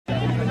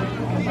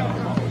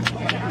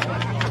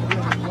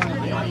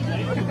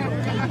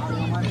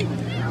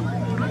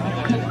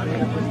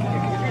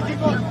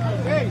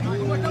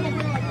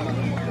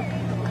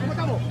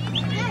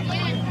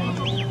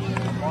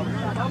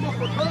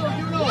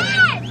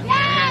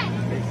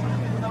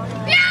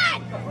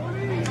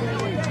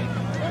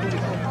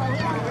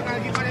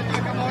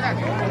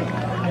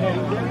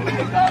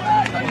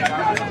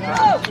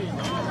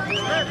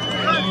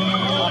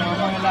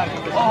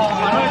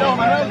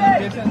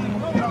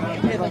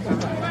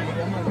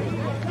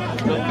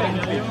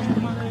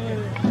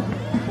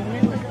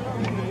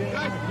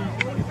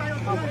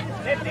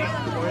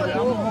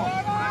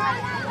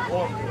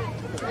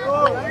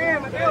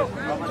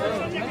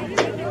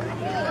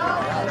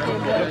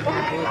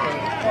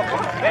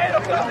Pedro,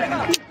 close, venga.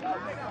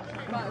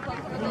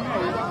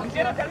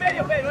 Ciérrate al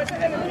medio, Pedro, ese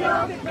es el enemigo.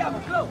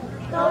 Close.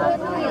 Todo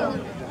tuyo.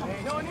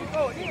 No,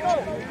 Nico.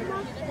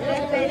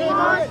 Les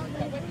pedimos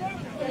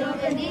que nos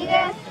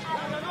bendigas.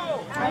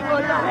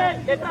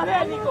 Detrás de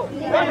él, Nico.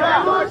 Pedro,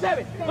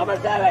 number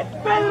 7,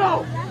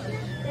 Pedro.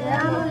 Le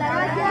damos las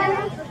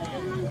gracias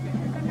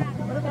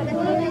porque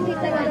tú nos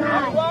hiciste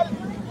ganar.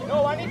 No,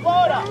 va Nico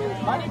ahora.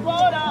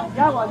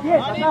 Ya va,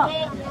 10, acá.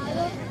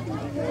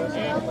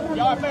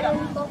 Ya va, espera.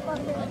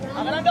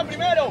 Agranda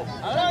primero,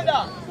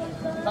 agranda.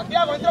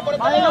 Santiago, entra por el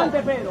lado.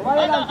 Adelante, Pedro, va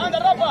adelante. Anda,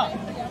 Rafa.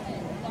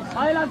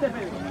 Adelante,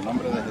 Pedro.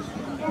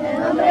 En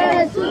el nombre de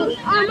Jesús.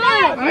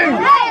 Amén.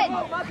 Amén.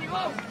 Mati,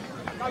 vos.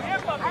 Está bien,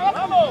 papi,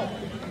 vamos.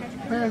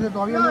 Espérense,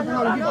 todavía no he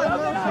empezado el equipo. No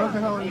he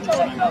empezado el equipo.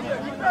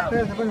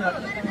 Espérense, espérense.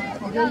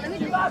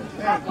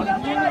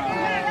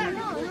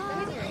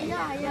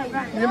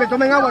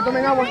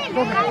 Tomen agua.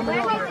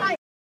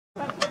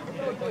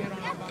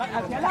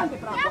 Hacia adelante,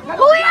 Franco.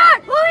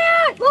 ¡Jugar!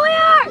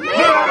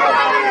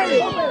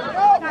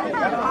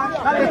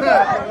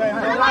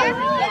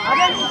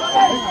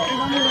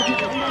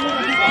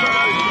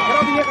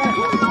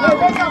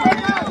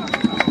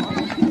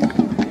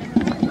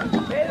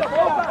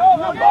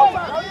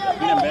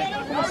 Miren, ve,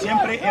 como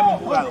siempre hemos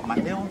jugado.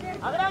 Mateo, no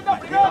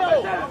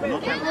tengo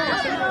que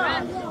hacer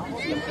nada.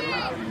 Siempre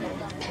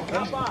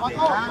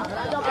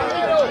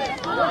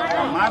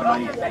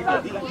Marlon,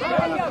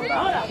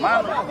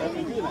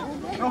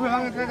 No me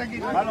van a entrar aquí.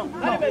 Marlon, no.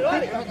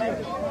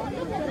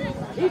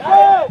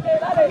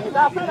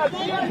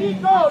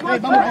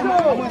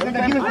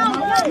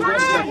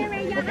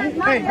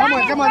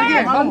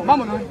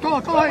 Vámonos,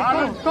 todos ahí,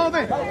 todos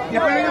ven. Y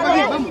después viene para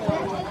aquí, vamos.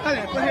 Dale,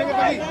 después viene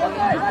para aquí.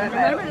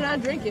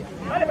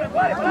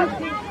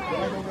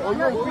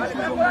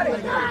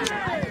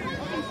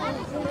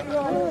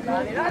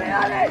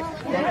 Dale.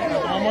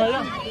 Vamos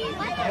allá.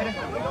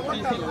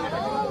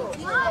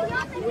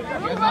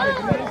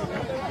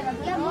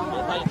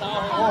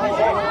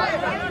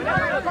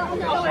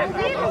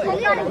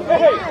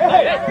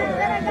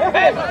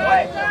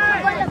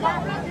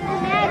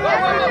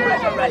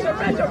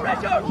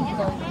 Pressure.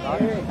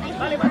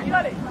 Dale, Mati,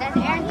 dale.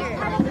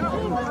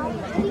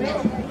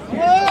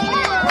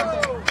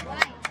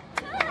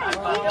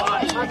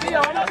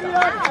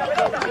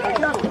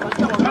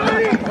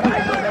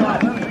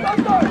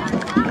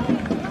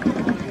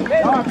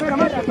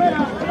 Espera.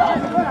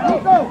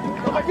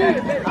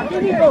 Aquí,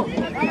 Nico.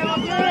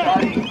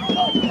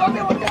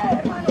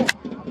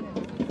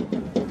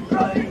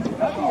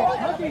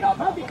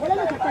 Mati,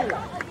 ponle ese pelo.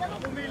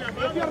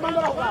 Yo estoy armando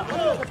la jugada,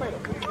 ponle ese pelo.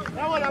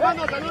 Vamos, la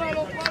mano, saluda a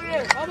los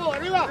padres. Vamos,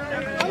 arriba.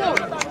 Vamos.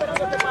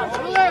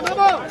 Saluden,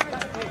 vamos.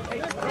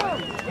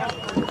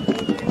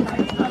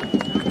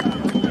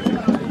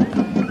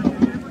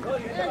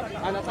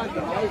 Ana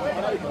Sánchez,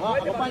 paradito.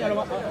 Acompáñalo,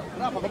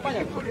 Rafa,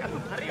 acompáñalo.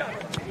 Arriba.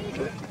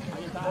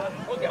 Ahí está.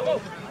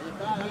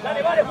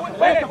 Dale, vale,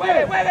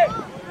 juegue.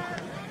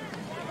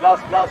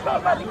 Close,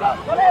 Mati, close.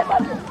 No le des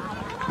espacio.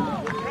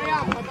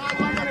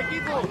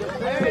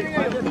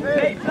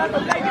 Play, Franco,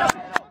 play, mira.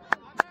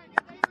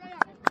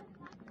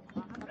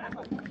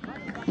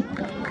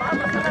 Vamos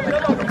a pasar la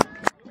pelota.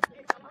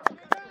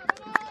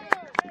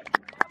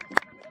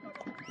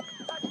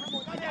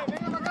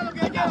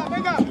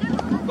 Venga.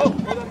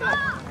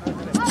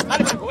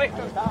 Dale, Franco, ve.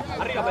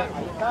 Arriba,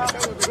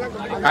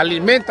 Pedro.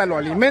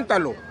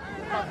 Aliméntalo.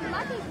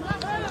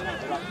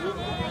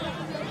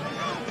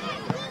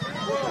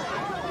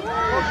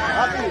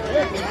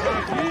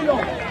 Tranquilo.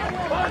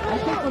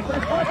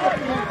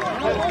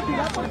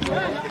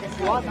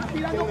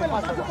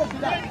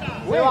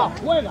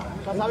 Juega.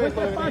 Ya sabes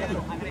todo espacio.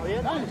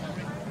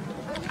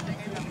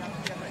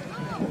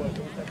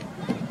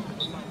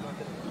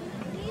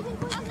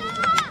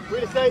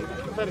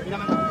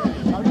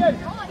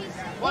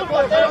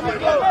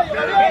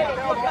 Gabriel.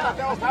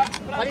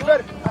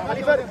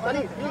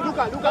 Salí.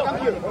 Luca,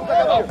 cambio.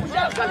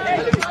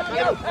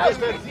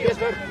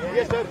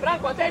 Yes, sir.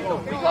 Franco, atento.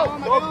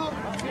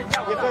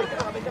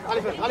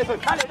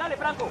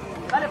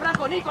 Dale,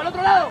 Franco. Nico, al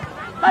otro lado.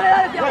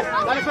 Dale, Tiago.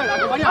 Dale, Fer,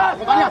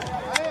 acompañá.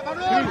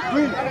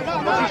 Luis,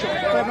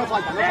 no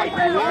falta.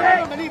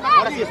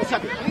 Ahora sí,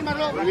 asociate.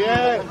 Muy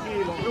bien.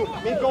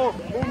 Nico,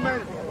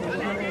 movement.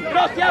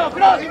 Cross, Tiago,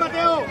 cross. Sí,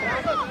 Mateo.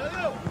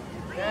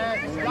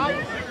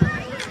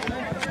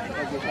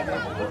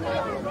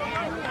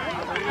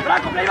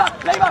 Franco, playback,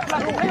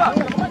 Franco, playback.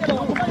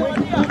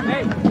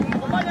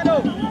 Acompáñalo.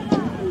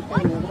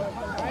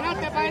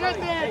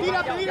 Adelante, tira.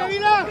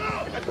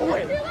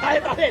 Está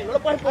detrás de él, no lo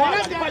puedes empujar.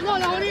 Adelante, no,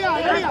 la orilla.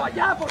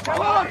 Allá, por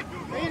favor.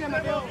 Viene,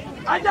 Mateo.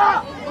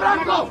 Allá,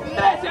 Franco,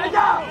 13,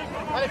 allá.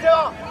 Dale,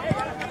 Seba.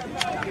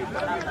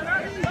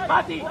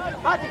 Mati,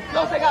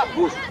 no se haga,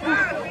 push.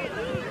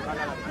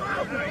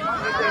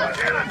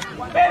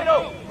 Pedro,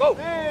 go.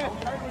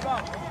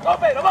 Go,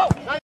 Pedro, go.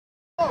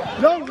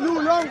 Long.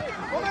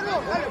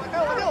 Dale,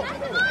 Mateo.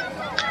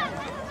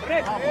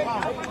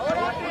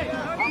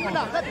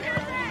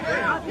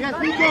 Yes,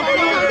 Nico.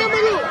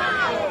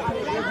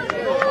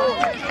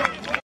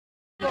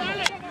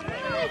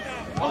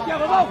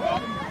 Santiago,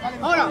 vamos.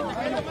 Ahora.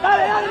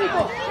 Dale, dale,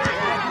 Nico.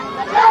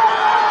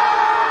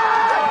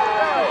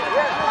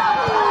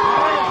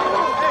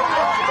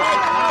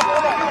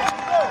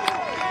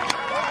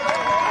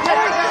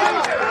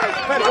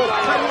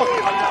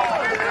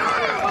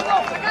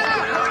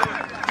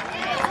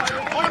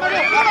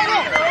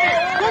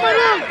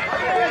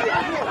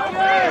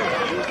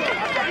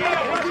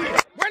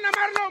 Buena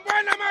Marlon,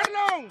 buena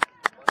Marlon.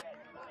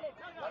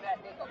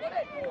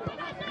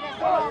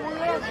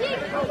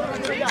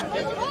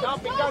 Estaba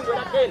picando,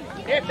 era aquel.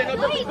 Este no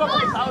te picó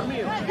porque está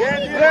dormido. Bien,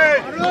 bien.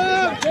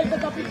 Este te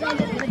está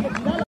picando.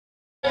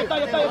 Ya está.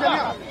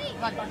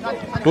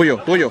 Tuyo.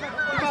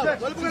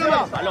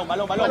 Balón.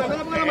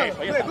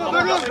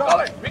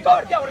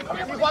 Recover, Thiago,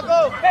 recover.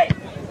 Hey,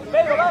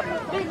 Pedro, va.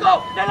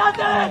 Nico,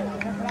 delante.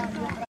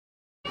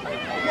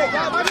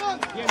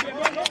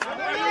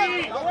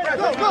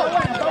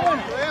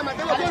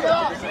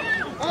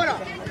 Ahora.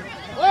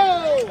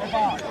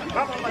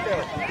 Vamos, Mateo.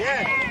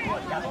 Bien.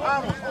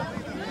 Vamos.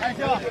 Ahí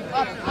se va.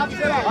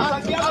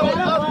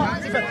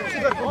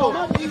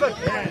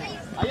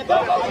 Ahí está.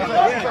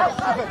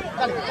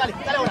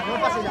 Dale ahora, no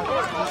pase ya.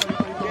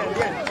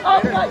 Bien.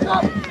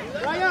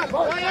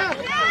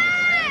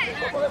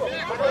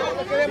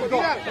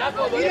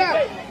 Mira.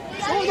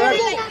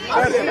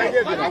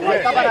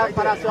 Está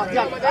para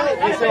Sebastián.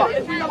 Ahí se va.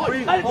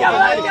 Dale,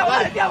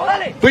 Thiago,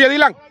 dale. Tuya,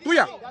 Dylan,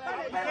 tuya.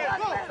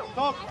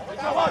 Gol.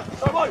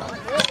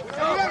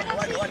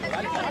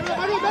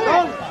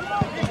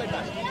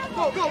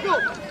 Go.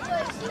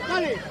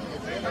 Dale.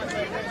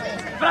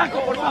 Franco,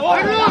 por favor.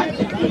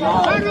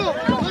 Carlos,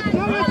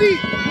 no así.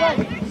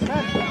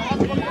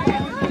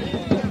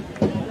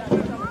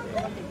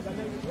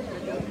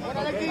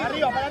 Para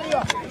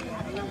arriba.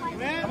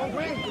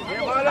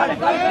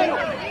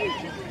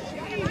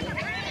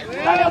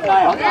 Dale,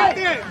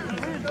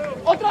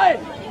 otra vez.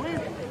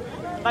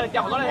 Dale,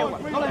 Thiago, no le dejes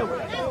jugar.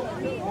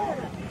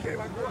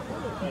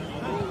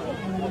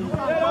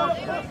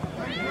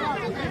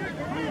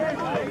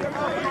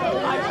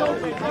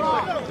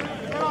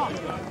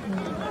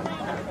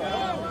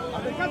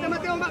 Acercate,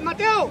 Mateo,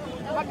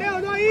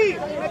 no ahí.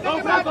 No,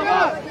 Franco,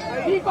 no.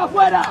 Nico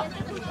afuera.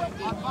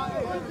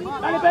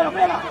 Dale, Pedro,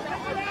 pega.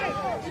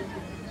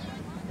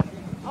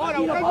 Ahora,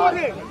 busca el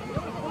corre.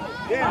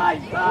 Ay. Ahí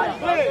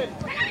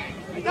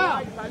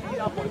está.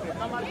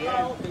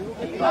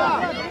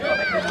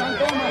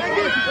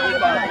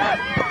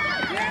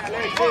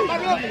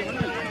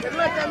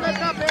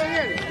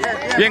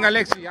 Bien,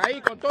 Alexi.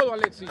 Ahí con todo,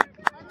 Alexi.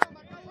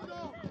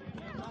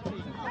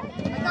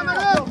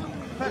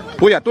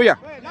 Tuya. Dale.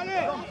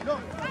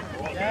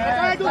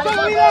 Tú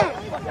solo, mira.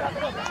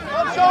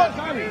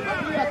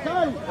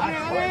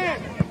 Dale.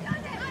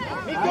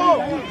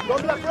 Nico,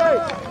 doble play.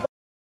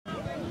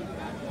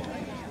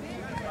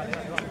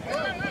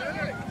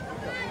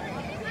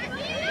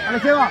 Dale,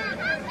 se va.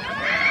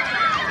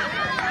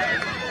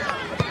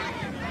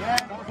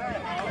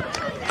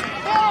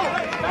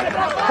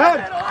 Fer,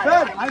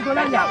 alto el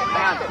área.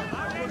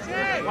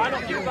 One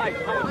on you guys.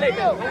 Vamos, play.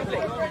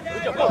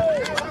 Good job, go.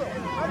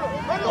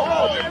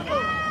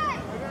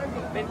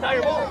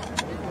 Entire ball.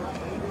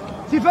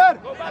 Sí, Fer.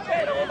 Go back,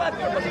 Pedro,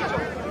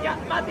 position. Ya,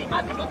 Mati,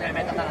 no te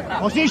metas tan atrás.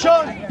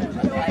 Position.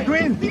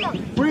 Green.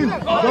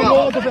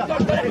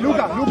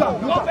 Luca.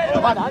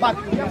 Back.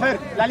 Fer,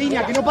 la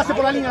línea, que no pase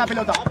por la línea la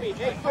pelota.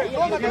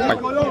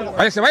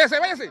 Váyase.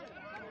 Bien.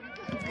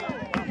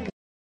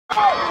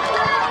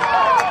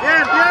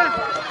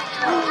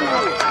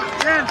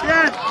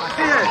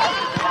 Así es.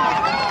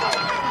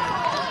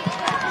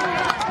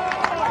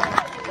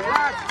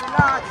 Relax.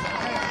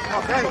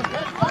 Ok.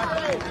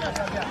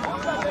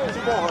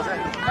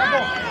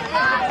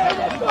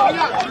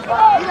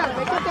 Mira,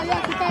 metete allá,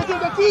 ¿qué estás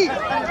haciendo aquí?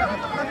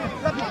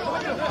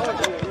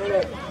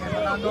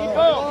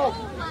 Nico,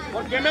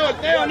 ¿por qué me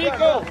volteo,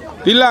 Nico?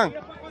 Dylan.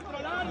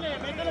 Controlarle,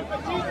 métele el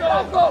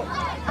pechito.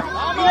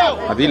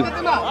 Vamos. A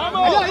Dylan.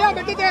 Allá,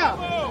 métete allá.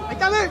 Ahí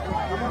está, ven.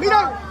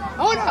 Mira,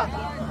 ahora,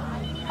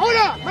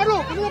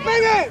 Marlon, que no lo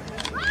pegue.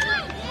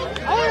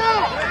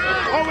 Ahora.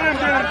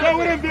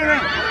 Cobren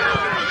bien.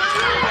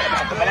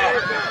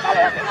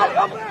 Dale,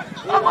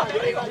 vamos,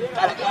 Nico.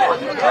 Dale,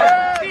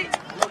 sí.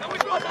 Está muy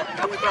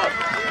close.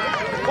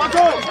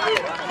 Cuatro.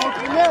 Por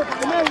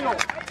primero.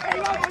 Hey,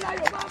 vamos.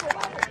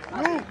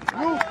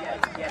 Luz.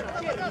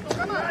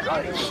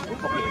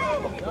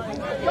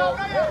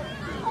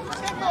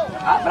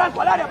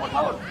 Franco, al área, por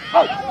favor.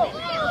 Go.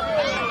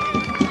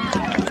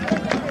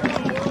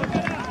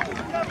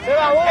 Se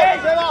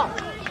va.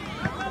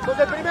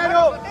 Entonces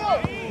primero.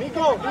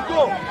 Nico.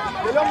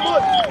 De long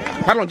ball.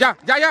 Marlon, ya.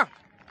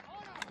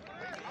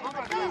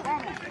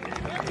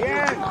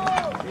 Bien.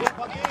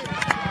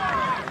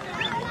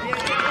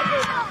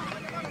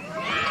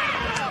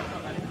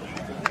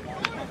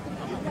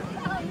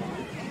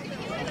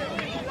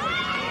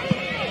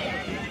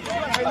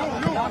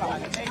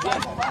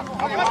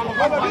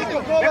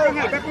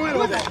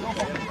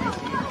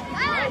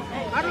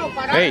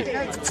 Hey.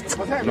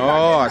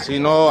 No, así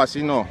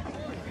no.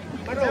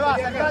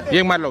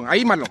 Bien, Marlon.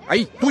 Ahí.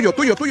 Tuyo.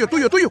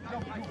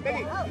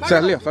 Vení.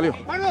 Salió.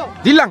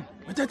 Dylan,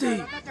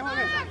 métete.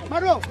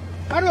 Marlon.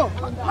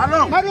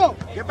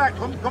 Get back.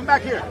 Come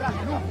back here.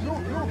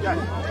 Yeah.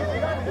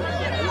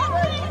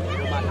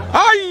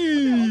 ¡Ay!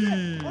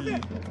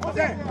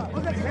 Stay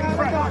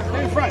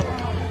in front.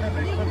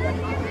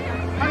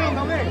 Marlon,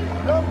 doble.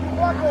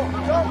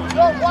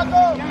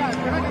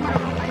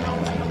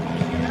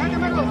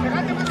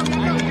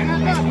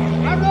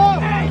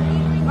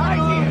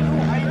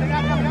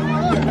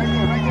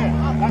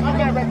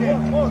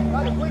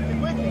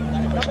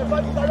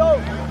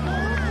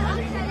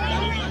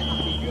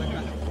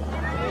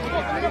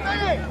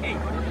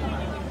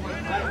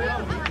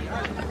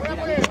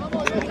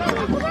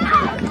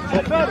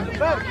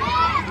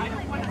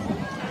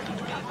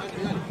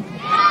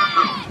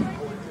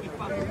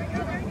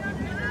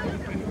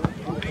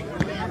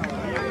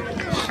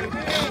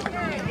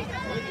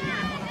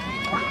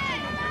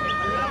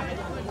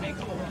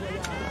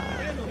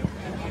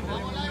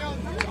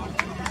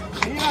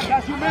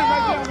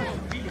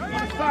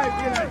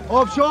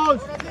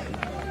 Options.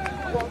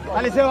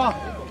 Dale, Seba.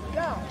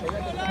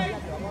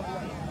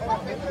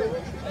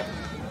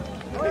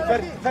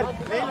 Fer,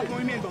 lee el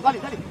movimiento. Dale.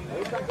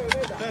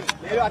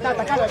 Fer,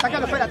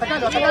 atacalo, Fer,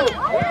 atacalo.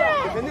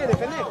 Defender.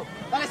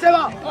 Dale,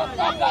 Seba.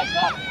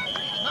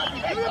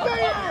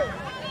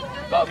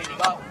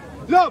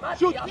 Look,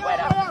 shoot.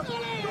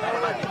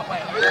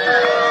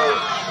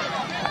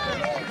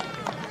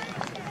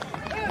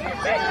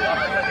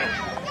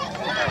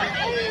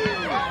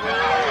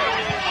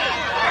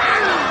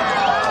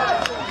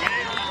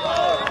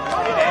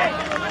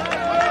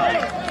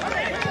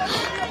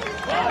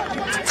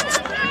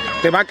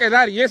 Te va a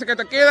quedar y ese que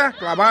te queda,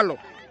 clavalo.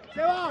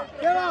 Se va,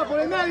 por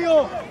el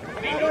medio.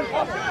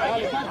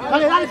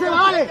 Dale, Seba,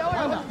 dale.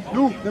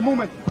 Lu, the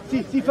moment.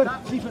 Sí, Fer.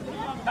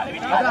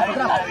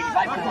 Atrás.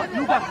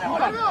 Lucas.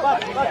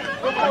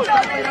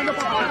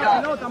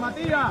 Pelota,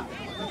 Matías.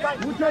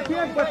 Mucho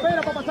tiempo,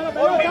 espera para pasar la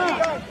pelota.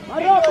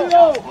 ¡Más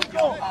rápido!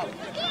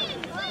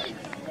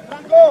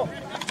 Franco.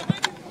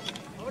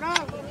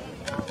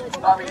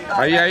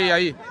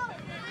 Ahí.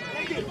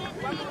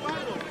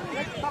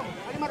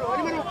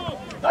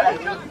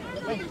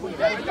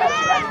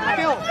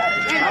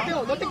 Mateo,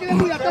 no te quedes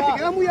muy atrás, te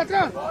quedas muy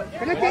atrás.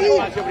 Tenés que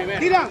ir.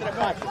 Tira.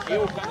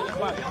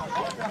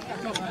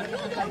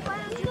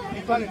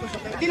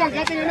 Tira,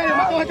 quédate en el medio,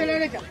 Mateo, vete a la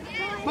derecha.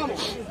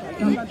 Vamos.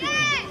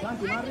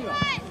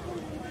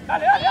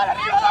 Dale, arriba,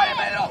 dale,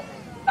 Pedro.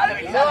 Dale,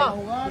 Billy, dale.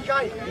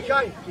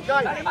 Behind.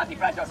 Dale, Mati,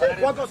 pressure.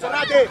 Juanco,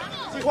 cerrate.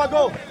 Sí,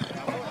 Juanco.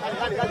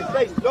 Dale,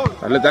 6,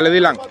 long. Dale,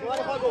 Dylan. Dale,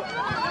 Juanco.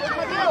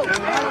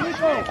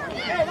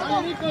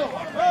 Nico.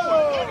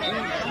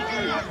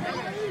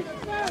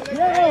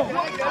 Diego.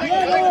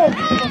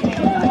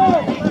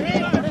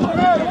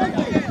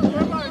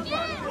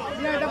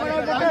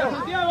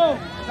 Santiago.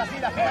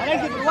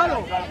 Parece igual.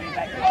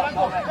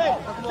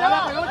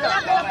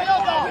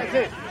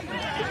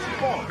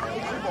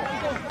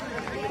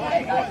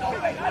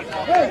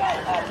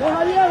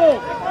 Deja Diego.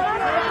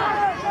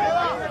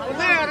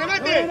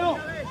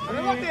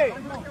 Remate.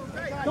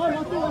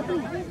 Vas tú.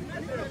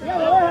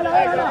 Diego,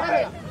 déjala.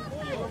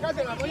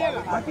 Cásela,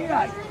 Moyela.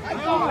 Matías.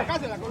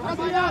 Cásela.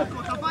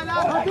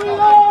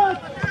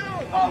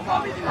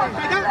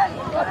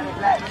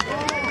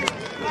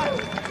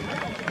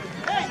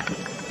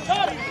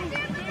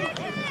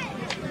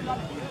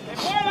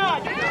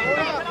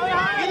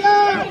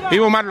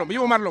 Vivo Marlon.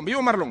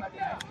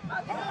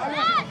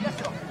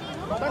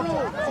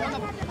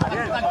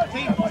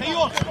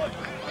 Seguimos.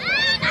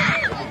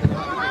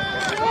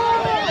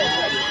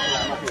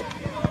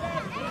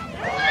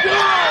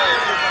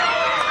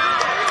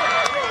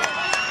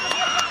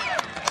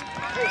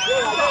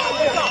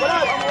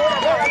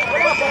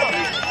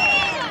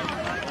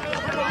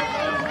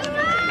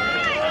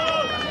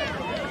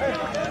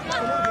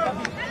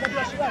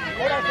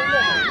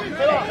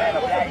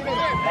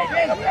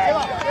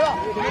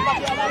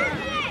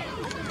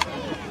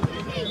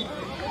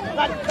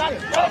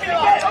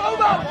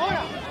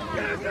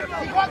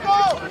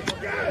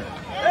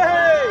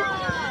 Dale.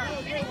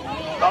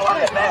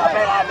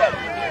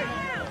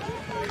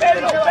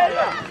 Pedro.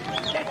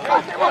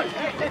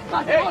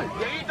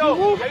 Dieguito.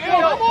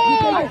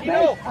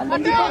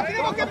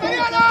 Tenemos que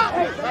pelearla.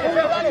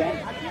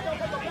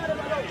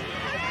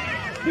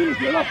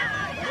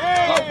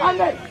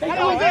 Ander,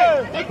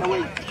 take the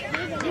win.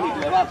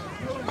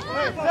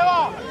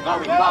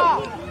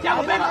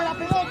 Thiago, pega.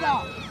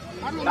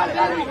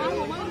 Dale.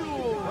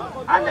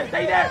 Ander,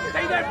 stay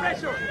there,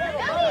 pressure.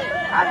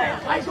 Ander,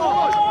 ahí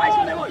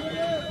sube voy.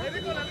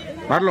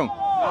 Marlon.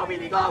 Go,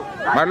 Billy, go.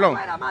 Marlon.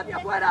 Afuera, Mati,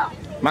 afuera.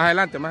 Más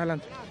adelante.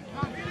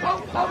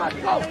 Go,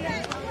 Mati, go.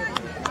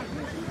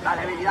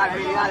 Dale, Billy.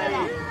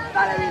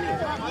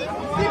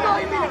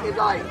 Keep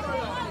going.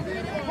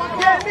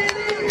 Bien,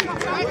 Billy.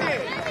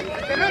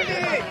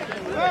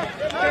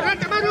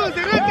 Cerrate, Marlon.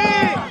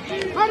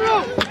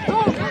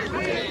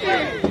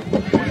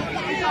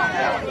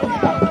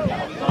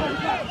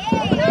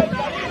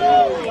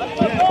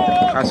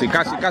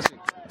 Casi.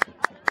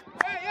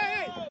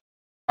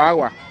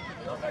 Agua.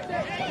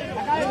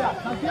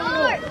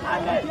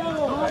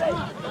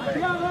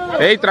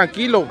 Ey,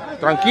 tranquilo,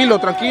 tranquilo,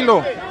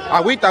 tranquilo.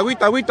 Agüita,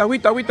 agüita, agüita,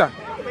 agüita, agüita.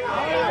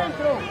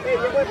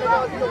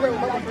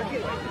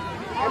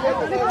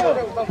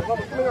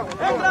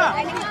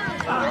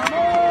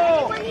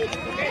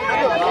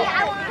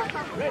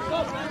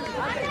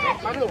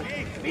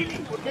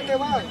 ¿Por qué te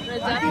vas?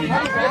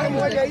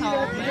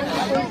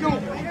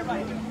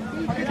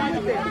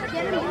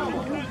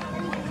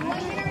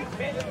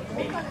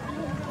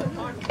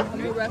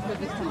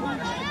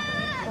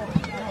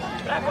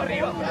 Braco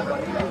arriba, braco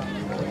arriba.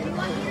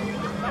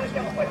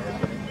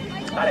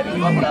 Dale, Billy,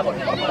 vamos por la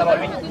bola,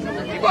 Billy.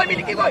 Keep going,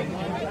 Billy, keep going.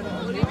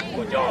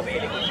 Good job,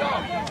 Billy, good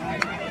job.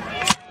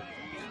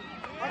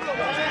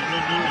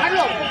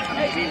 Carlos,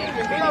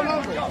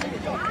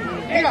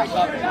 mira,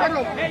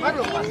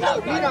 Carlos,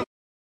 mira.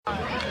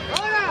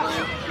 ¡Ahora!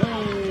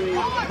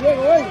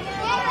 Diego, ven.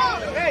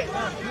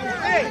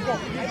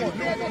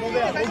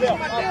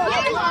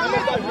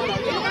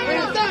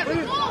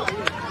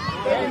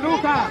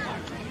 Luca.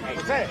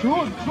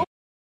 Shoot.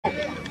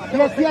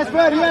 Yes,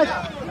 Fred, yes.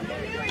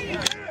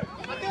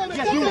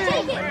 Yes, you.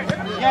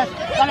 Yes, yes,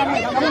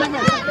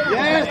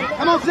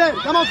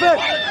 come on, Fred.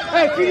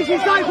 Hey, finish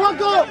inside,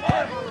 Juanco.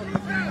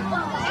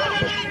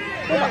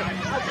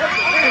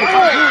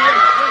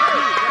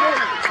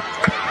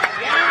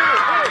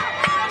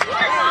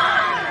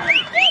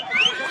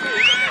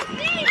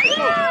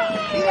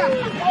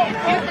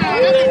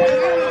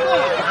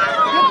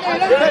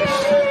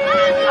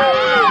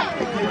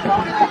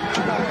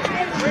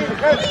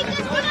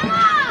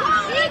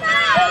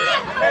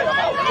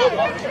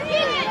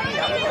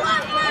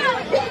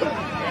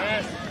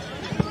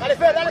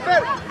 Dale,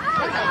 Fer.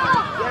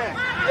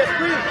 Yes,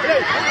 Queen,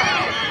 play.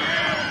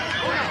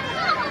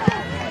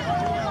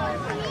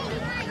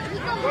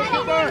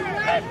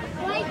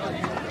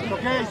 It's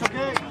okay.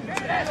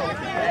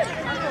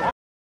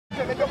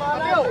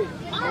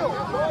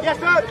 Yes,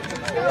 Fer.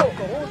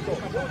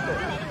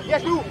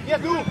 Yes, Lou.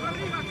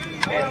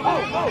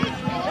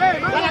 Hey,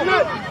 dale,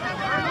 Fer.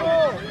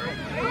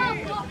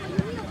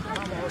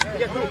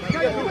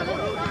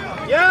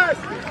 Yes.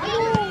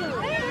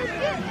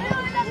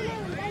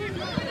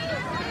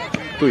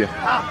 Tuya.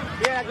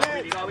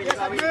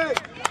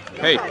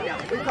 Hey.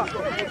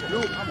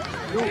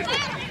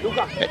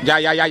 Luca.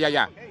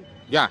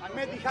 Ya.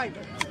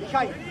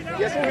 Behind.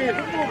 Yes, Will.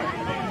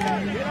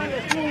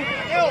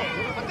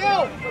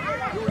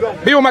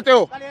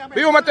 Mateo.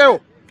 Vivo, Mateo.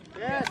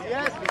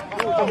 Yes.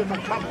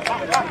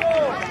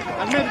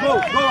 Ahmed, go,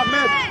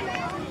 Ahmed.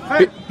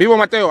 Vivo,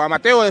 Mateo. A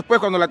Mateo después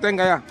cuando la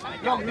tenga ya.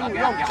 Young. Te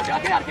va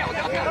a quedar.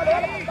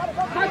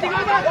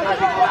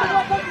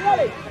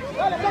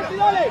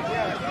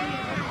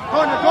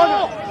 Corner.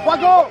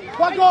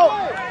 Juanco.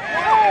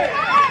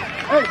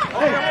 Hey,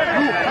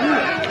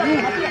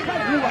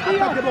 you,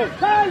 attack the ball.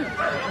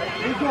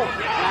 Go.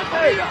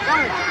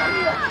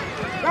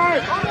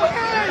 Guys,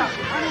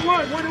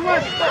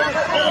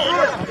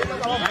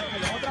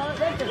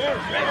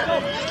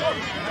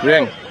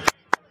 Bien.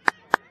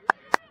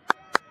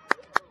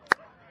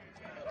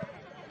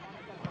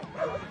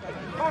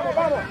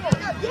 Vamos.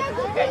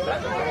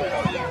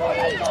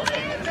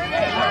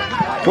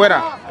 Fuera.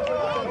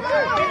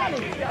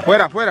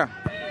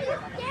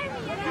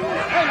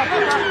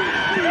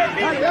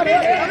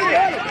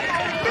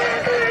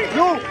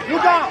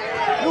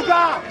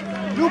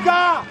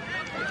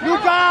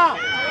 Luca.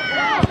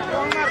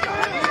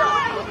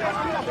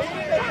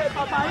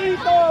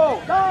 Papadito,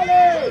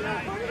 dale.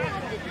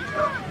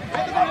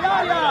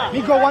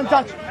 Nico, one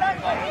touch.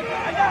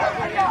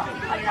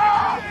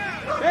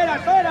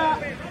 Espera.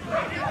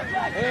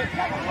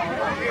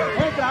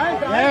 Entra.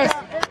 Yes.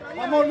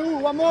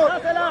 One more.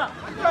 Dásela.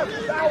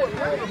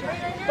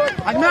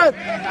 Ahmed.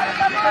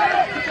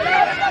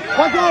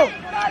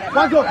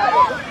 Juanco.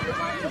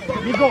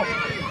 Nico,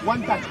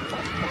 one touch.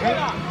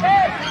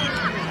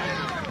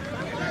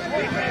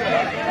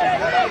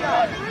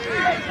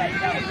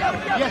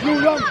 Yes, Lou,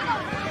 long.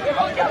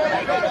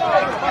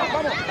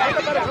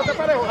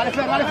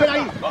 Dale, Fer,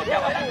 ahí.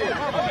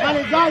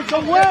 Dale, guys,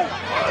 somewhere.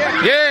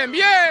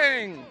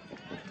 Bien.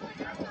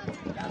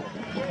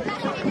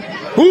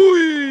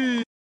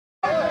 Uy.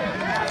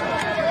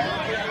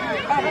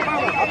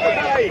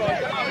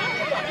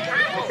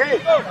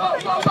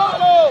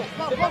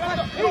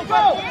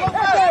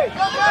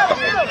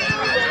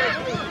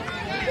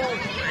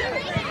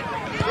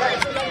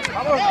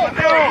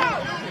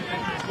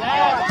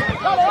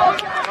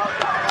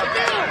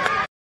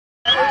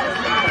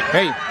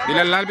 Hey,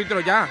 dile al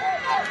árbitro ya.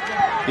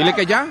 Dile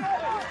que ya.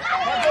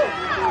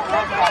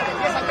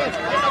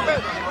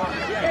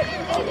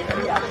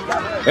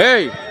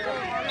 Hey.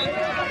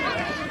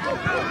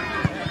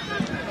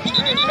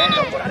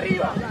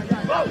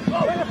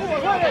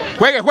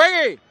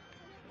 Juegue.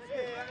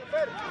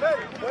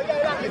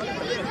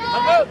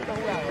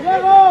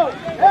 Diego,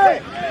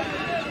 hey.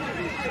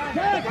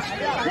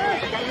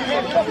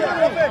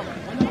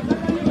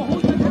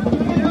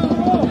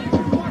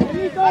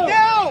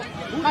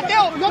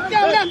 Mateo, no te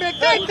hables,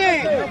 metete.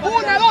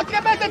 1, 2,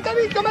 3 veces te he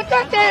visto,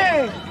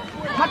 metete.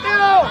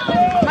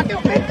 Mateo,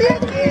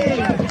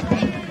 pendiente.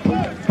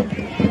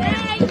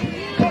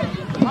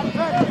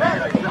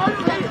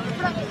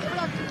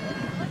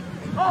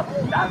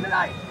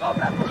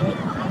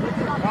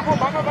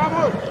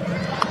 Vamos.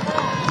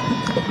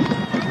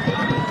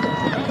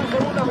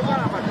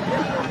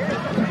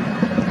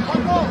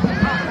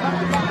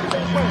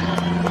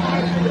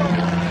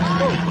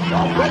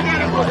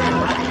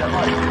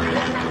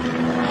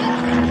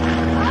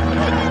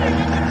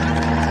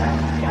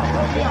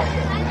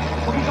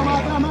 Un poquito más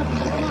atrás, más.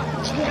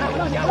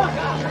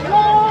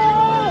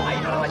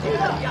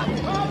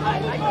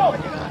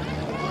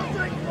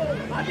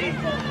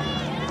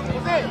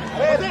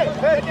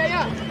 Vete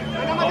allá.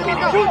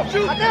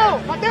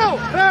 Mateo.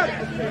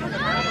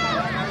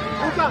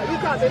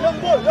 Luca, de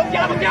long ball.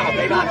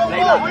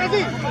 Ahora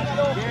sí.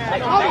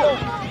 Vamos.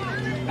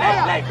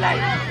 Play.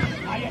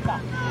 Ahí está.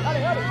 Dale.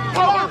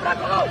 Vamos,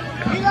 Franco.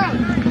 Milan.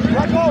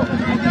 Franco.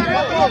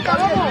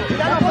 Vamos.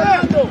 Ya no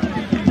podemos.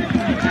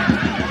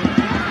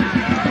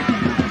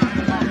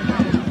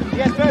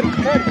 Yes, Fer.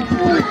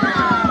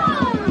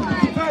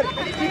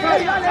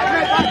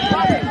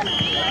 Dale.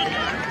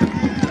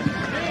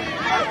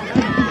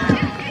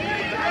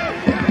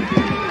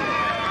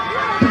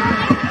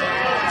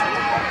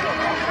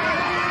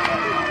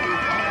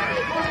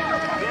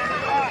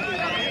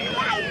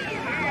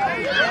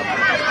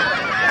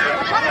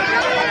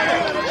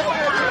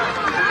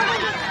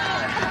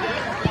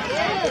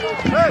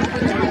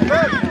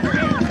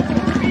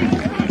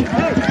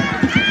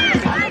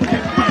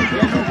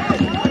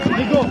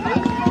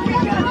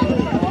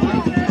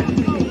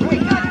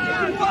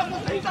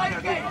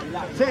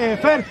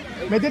 Fer,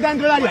 metete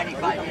dentro del área.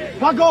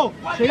 Paco,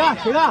 llegá.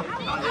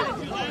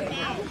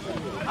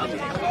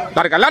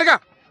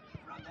 Larga.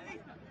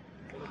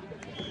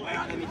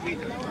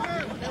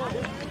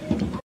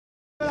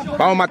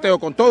 Vamos, Mateo,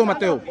 con todo,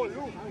 Mateo.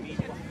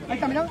 Ahí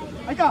está, mirá.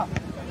 Ahí está.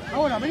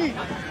 Ahora, vení.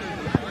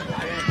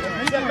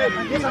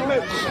 Empieza al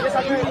medio.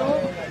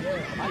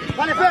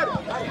 Dale, Fer.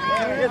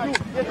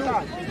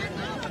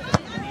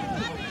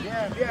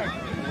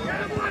 Bien.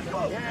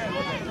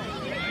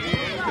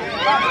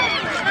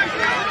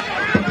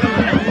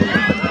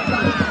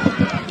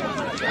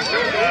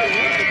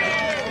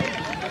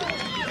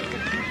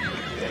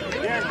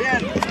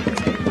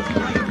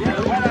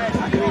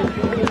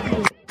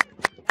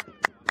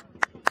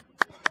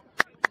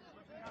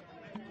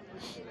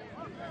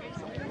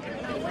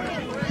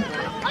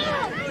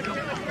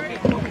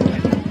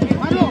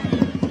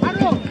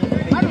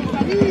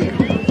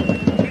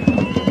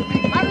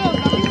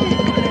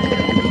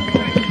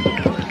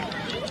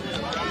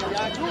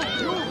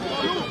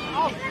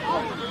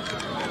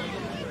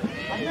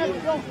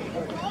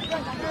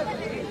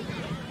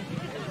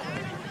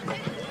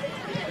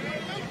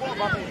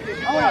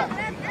 Ahora,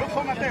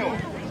 Lujo Mateo.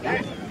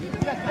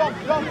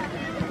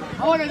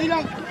 ahora,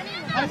 Dylan.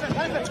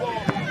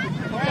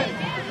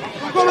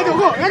 Go, Mateo,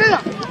 go,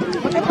 ganela.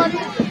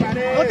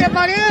 No te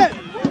pares.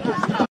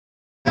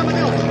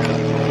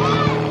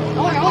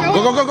 Ahora.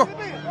 Go.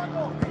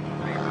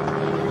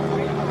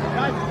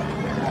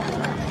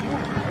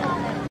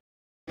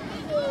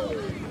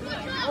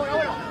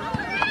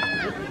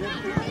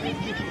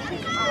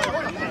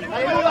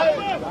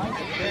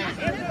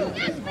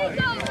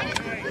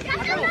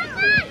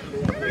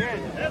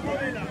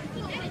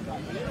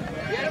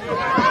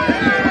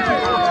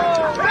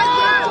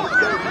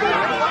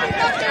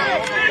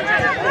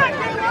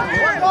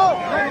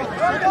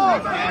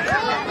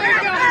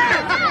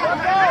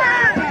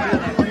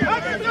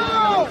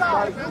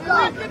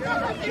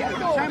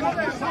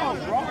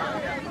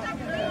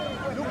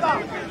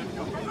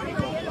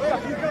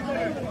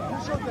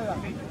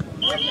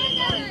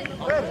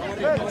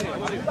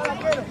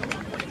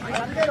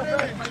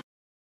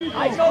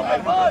 Eyes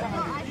open, boy.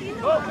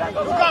 Go,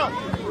 Franco, go.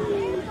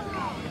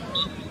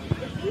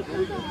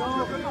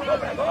 Go,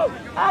 Franco.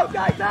 Out,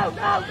 guys, out.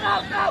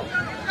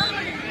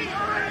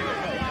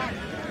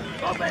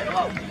 Go, Pedro,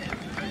 go.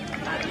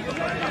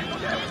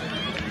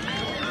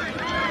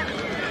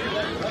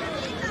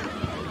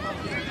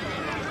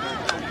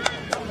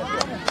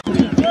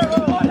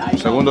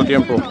 Segundo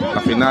tiempo,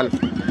 la final.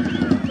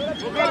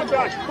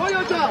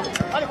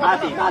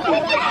 Mati.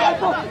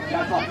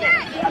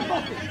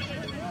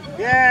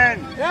 Bien.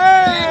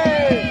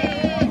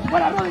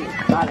 Buena, Rodri.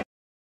 Dale.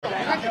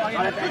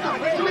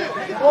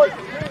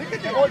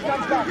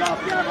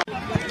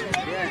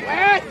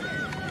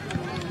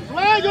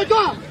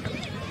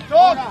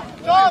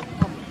 Stop.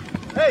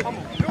 Hey,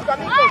 Luca,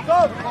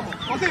 stop.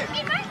 José.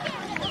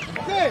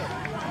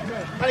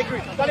 Dale,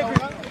 Chris.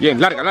 Bien,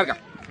 larga.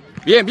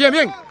 Bien.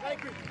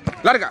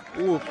 Larga.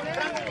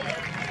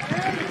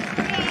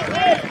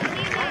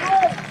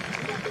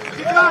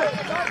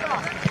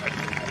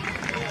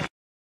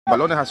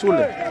 Balones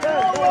azules.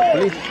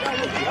 Feliz.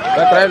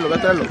 Voy a traerlo.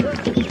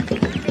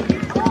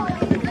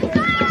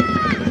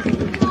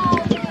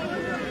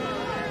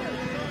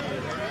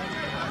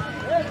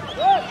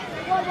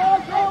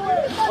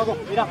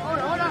 Mira.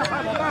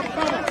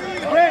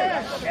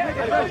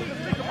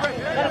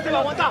 Dale, Seba,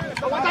 aguantá.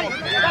 Aguantá ahí.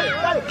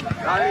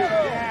 Dale.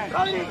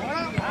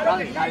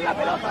 Rodri, dale la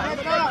pelota.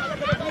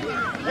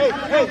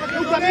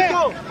 Escucha,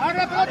 Nico. Agarra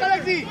la pelota,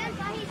 Alexi.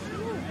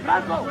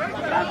 Franco.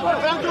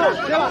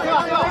 Seba.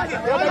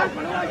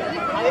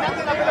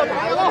 Adelante la pelota.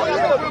 Abajo la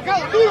pelota.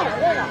 Bloqueado, duro.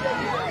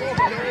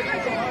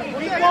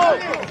 Nico.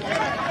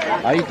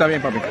 Ahí está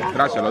bien, papi.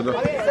 Gracias, los dos.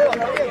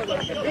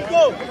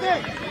 Nico.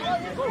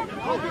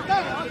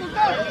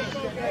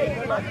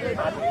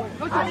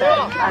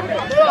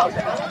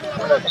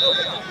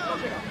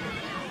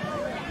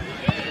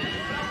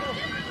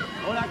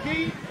 Ahora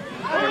aquí.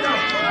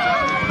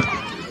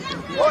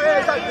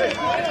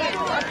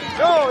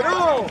 No.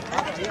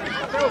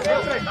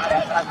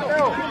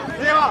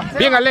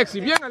 Bien, Alexi.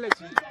 Bien,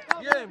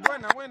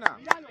 buena.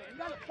 Dale.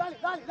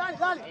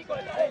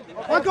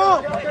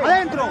 Juanco,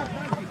 adentro.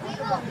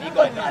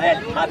 Nico, Adel,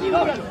 Mati,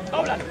 dóblalo.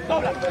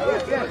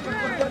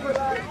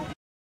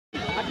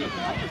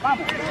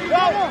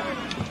 Vamos.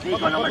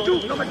 Nico, no me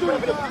chup.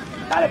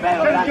 Dale,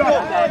 Pedro, dale,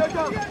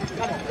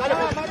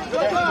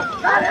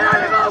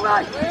 go,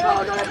 guys.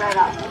 No le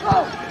pega. Go.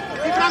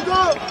 Sí, Franco.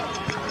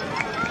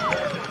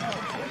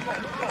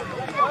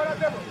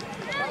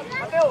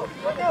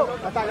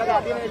 Ya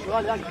está, tiene eso,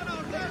 dale.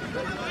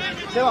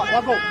 Seba,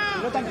 Juanco,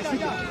 no te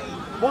anticipes.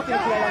 Vos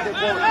tenés que ir adelante del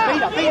juego.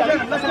 Peira,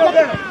 no se toque.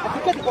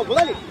 Acercate, Juanco,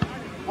 dale.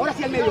 Ahora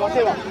sí al medio, a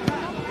Seba.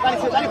 Dale,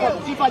 Juanco,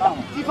 sin falta.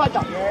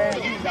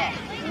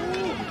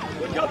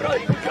 Good job,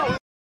 Rodri, good job.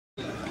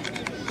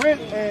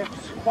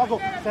 Juanco,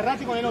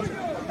 cerrate con el 11.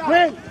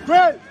 Bien.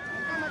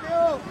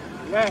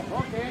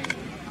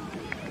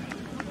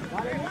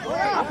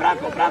 A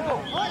Franco.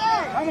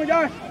 Vamos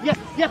ya.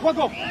 Bien,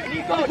 Juanco.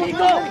 Nico.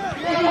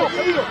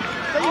 Seguido.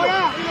 Ahora.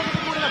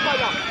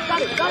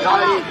 Dale.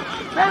 Rodri,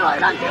 Pedro,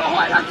 adelante, ojo,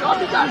 adelante, va a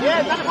picar.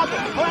 Bien, dale, Juanco.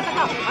 Ahora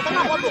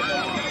ataca, Juanco.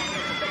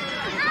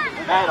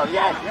 Pedro,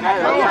 bien.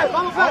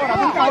 Vamos, Fer.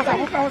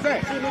 Busca, José.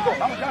 Sí, Nico.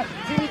 Vamos ya.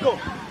 Sí, Nico.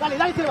 Dale,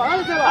 Seba.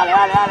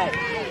 Dale.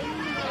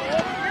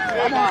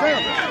 Vamos, Fer.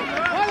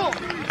 Vamos.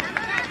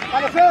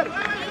 Dale, Fer.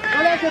 No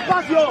le des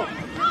espacio.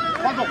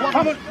 Juanco.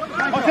 Vamos.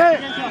 José.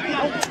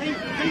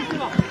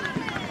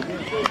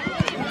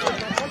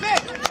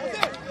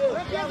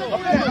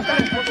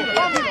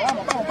 Vamos.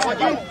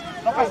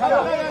 No pasa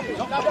nada.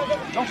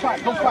 Don't fight.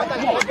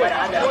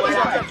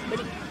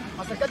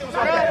 Acércate un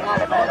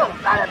segundo.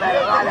 Dale,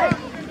 Pedro, dale.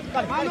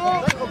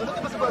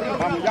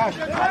 Vamos, ya.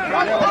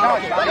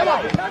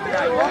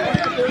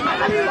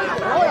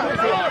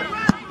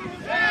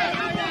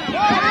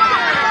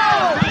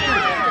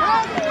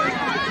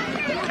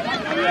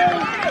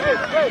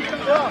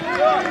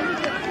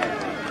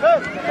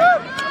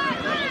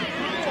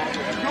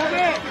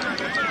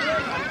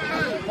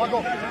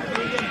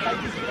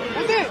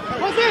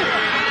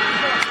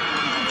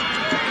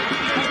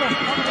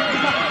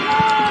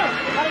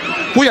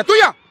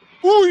 ¡Tuya!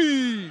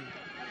 ¡Uy!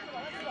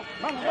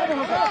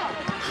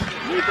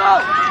 Nico.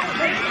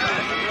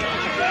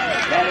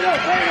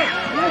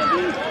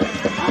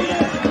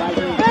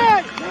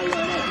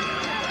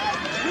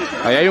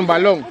 Ahí hay un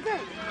balón.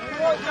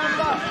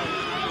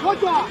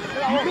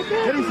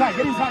 Get inside,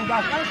 guys.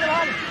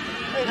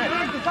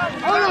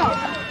 Ahora.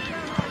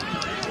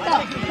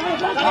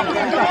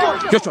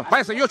 Joshua,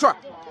 váyase, Joshua.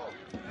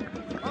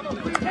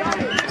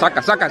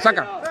 Saca.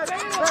 Cerrate.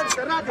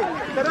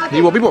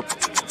 Vivo.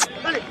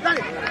 Dale.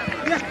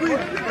 Yes,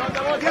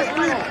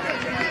 please.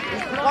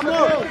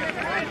 Vamos.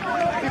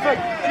 Defend.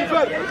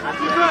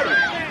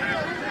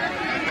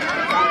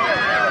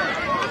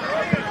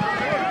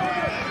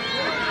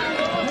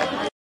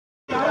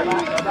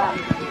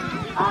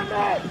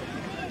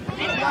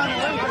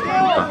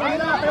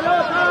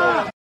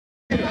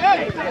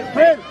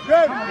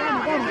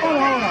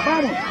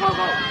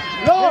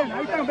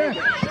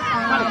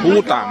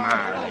 Puta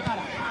madre.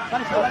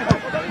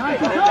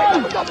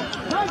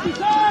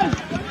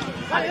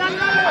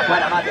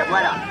 Afuera, Mati,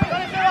 afuera.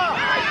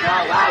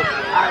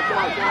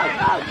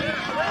 Out.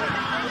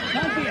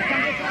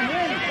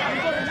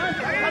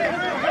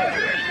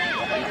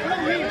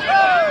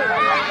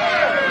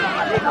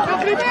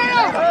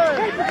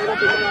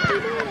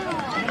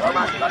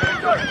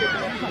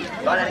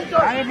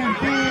 ¡Ay,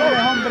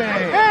 mentiras, hombre!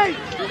 ¡Ey!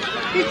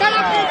 ¡Quita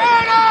la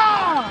primera!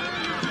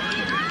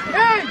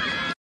 ¡Ey!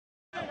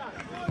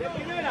 ¡De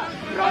primera!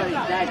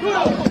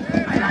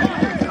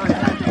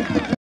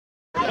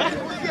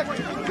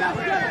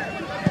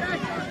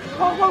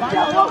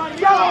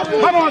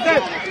 ¡Vamos, José!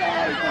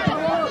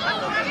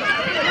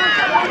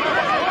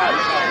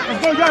 ¡Let's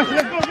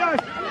go,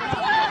 Josh!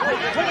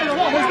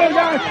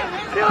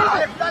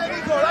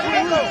 ¡Dale,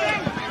 Nico!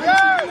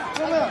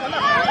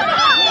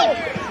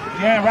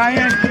 Bien,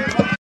 Ryan.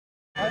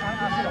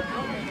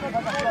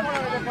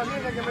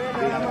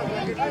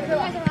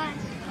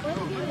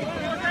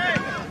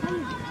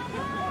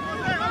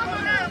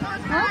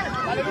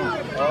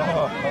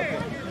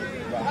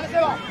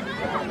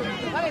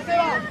 Dale,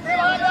 Seba.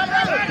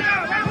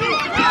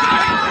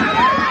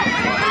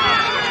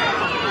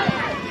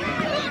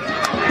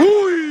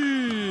 ¡Uy!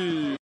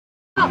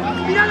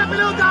 ¡Mira la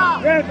pelota!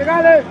 Bien,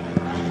 pegale.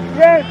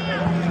 Bien.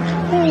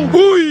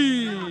 ¡Uy!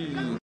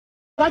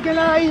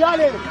 Sáquenla ahí,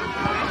 dale.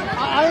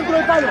 Adentro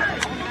del palo.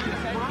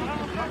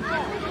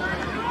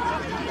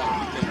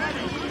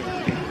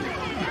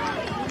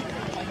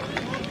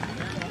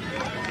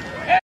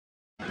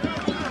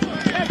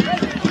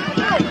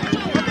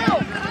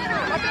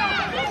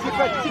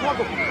 Sí,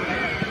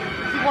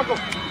 Juaco.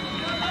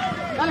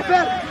 Dale,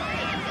 Fer.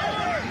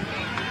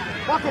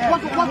 Juaco. Bien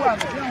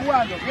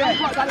jugando. Dale,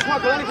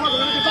 Juaco, que no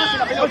te pase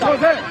la pelota.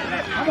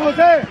 Vamos,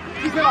 José.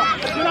 Sí, se va,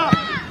 presiona.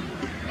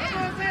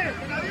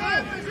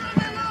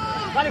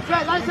 Dale,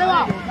 Fer, dale, se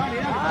va.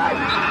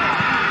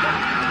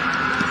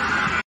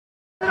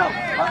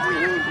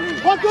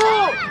 Juaco.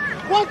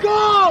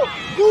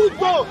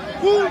 Junto.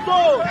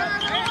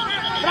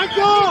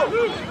 Franco.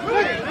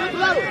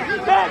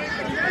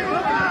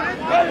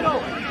 Pedro.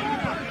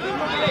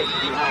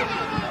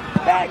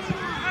 Back,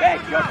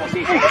 your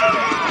position.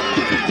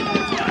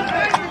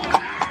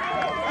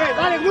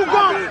 Dale,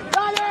 Lucas.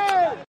 Dale.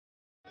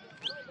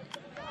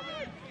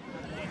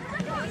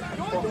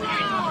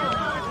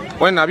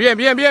 Buena, bien.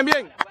 No,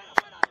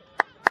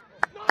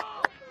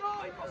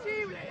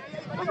 imposible.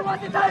 ¿Cómo vas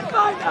a estar de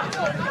espalda?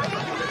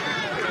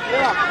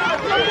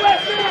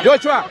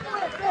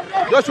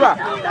 Joshua,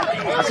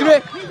 así ve.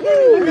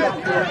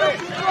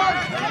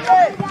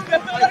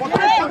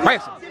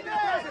 Vaya.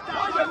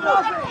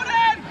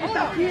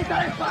 Está aquí, está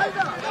de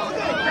espalda.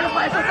 Pero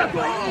para eso está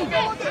tú ahí.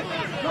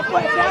 No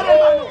puede ser,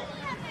 hermano.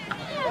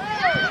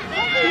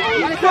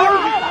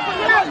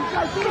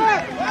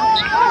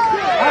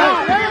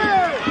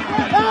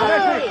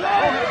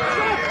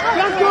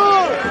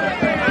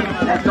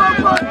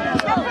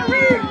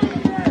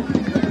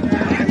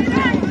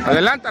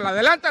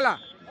 Adelántala.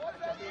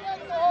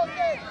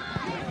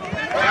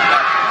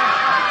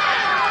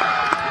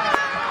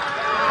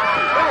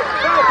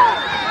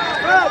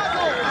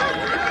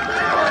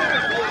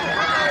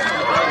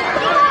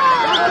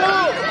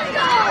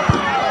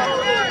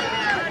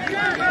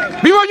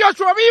 ¡Vivo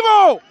Joshua,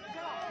 vivo!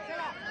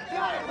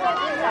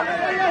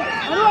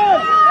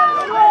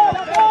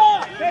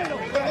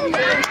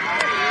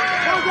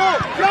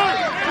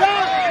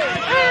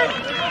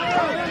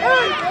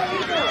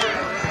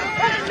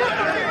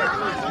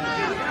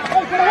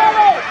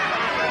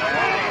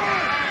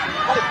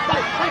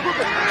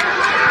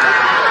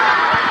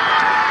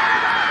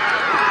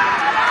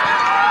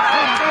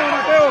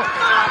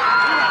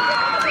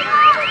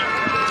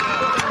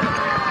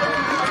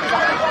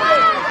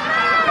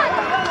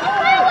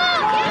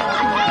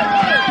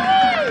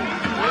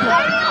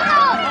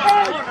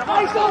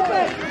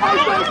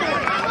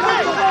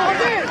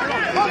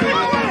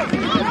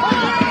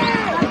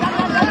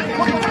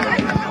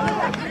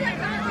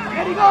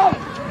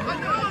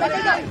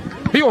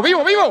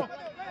 ¡Vivo!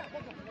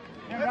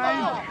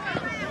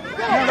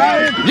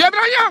 Bien,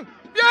 ¡Brian!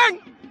 ¡Bien!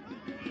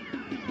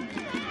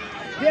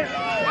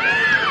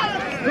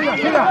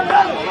 Siga.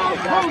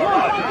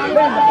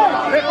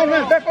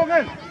 Ve con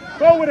él.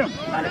 Go with him.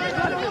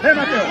 Ven,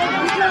 Mateo.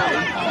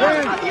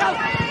 Ven.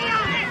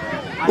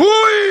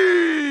 ¡Uy!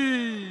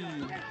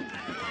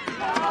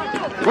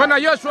 Buena,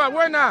 Joshua,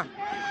 buena.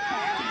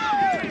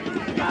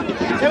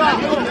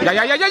 Ya.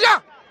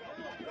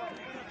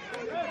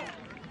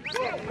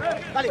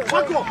 Dale,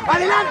 Juaco,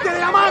 adelante de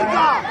la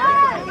marca.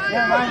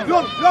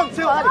 Long,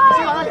 Seba,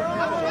 dale.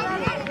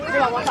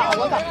 Seba, aguanta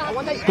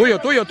ahí. Tuyo.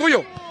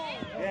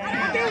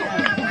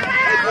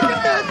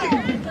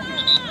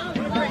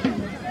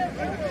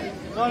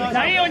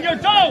 Stay on your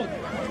toes.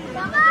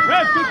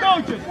 Ref, two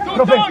coaches,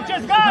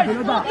 guys.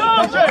 Two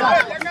coaches.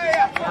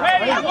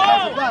 Ready, go.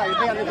 Le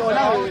pegan de todos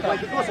lados, de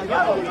cualquier cosa.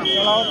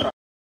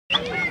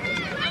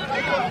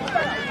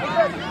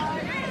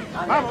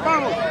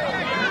 Vamos.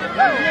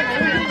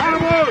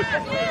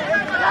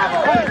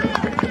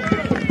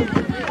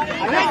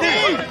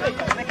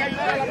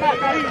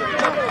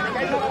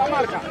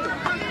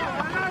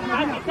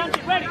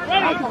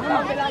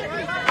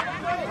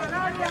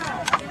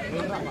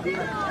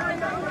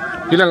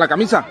 Tira la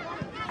camisa.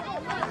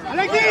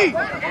 ¡Alexi!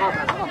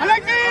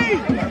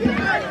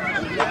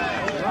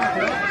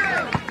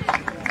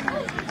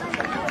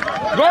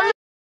 ¡Gol!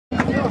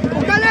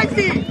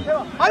 ¡Alexi!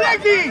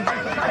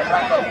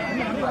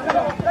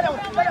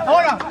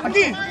 Ahora,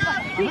 aquí.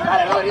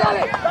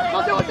 Dale. No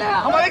se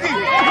voltea. Vamos, Alexi.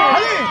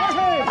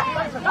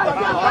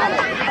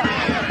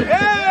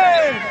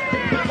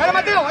 Dale,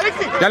 Mateo,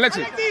 Alexi. Ya,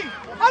 Alexi.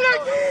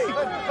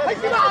 Ahí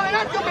se va,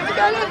 adelante, hombre,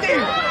 vete adelante.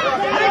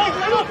 Alexi,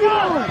 el último.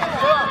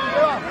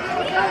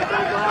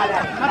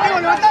 Mateo,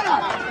 levantala.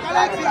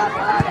 Alexi.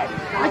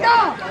 Allá.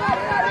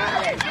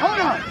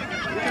 Ahora.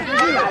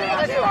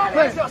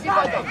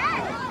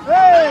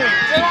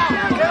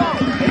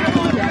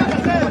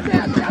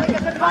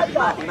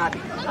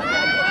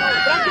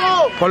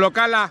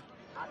 Colócala.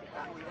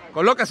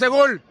 Coloca ese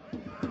gol.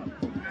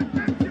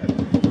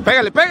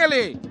 Pégale.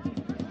 Dale.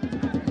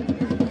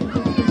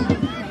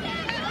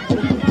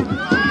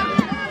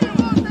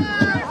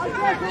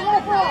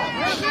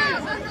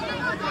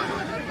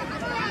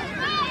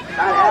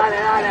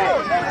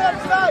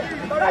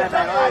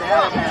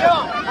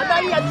 Anda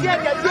ahí, al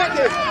 7.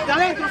 De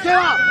adentro,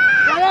 Seba.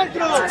 De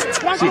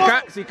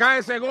Si cae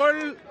ese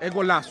gol, es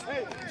golazo.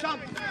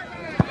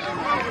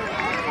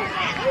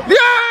 ¡Bien!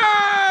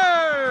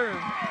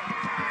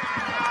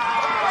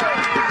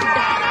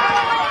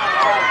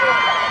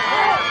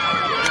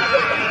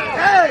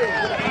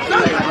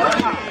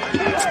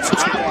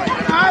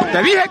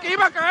 Te dije que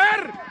iba a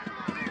caer.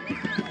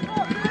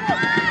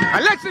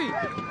 Alexi.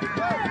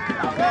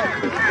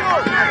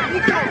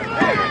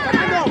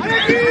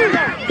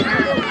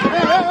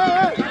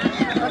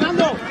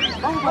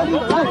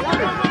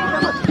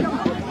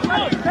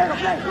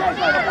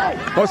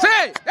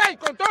 José, ¡hey,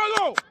 con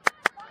todo!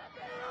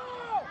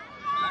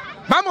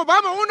 Vamos,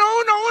 vamos, uno.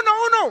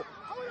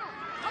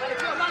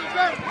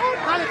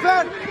 Dale,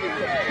 Fer.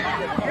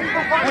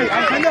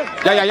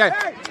 Ya.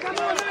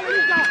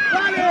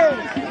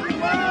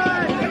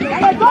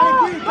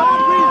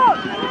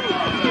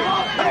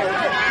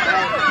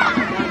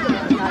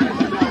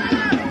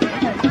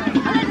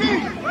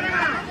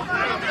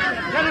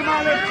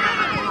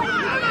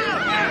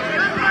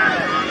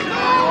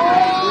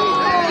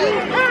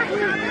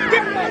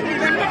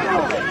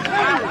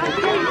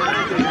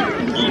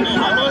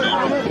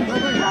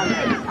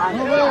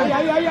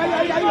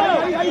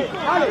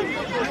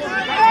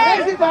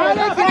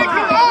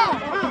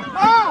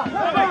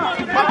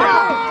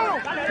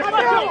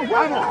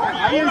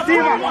 Ahí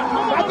encima.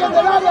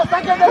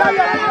 Saquen del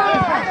área.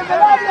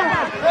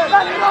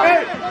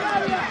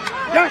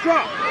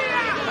 Joshua.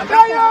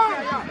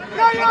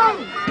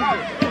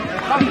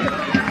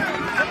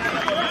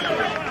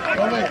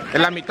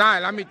 En la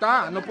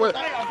mitad, no puede.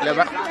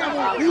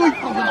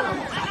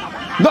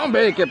 No,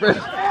 hombre, qué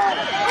pedo.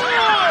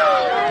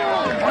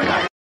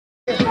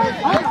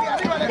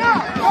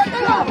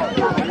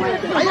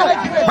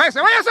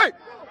 Váyase.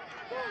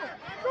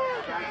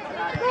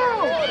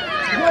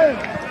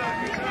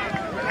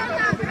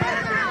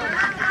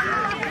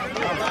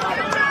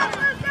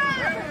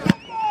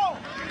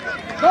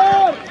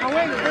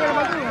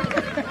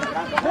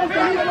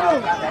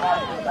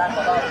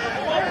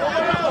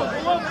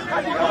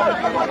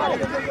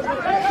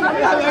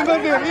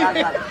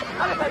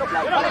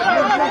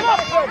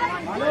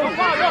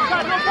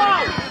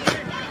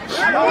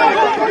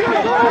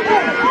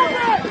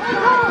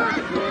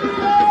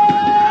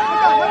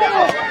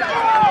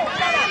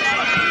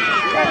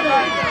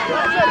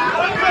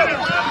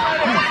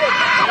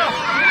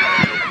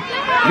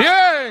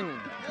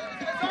 Bien.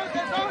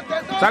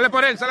 Sale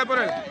por él.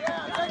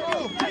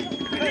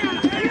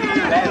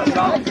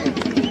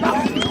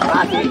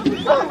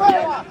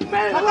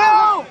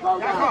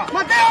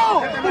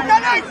 ¡Mateo! ¡Está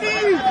Alexi!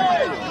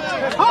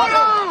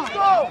 ¡Ahora!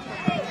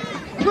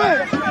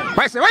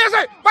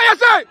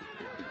 ¡Váyase!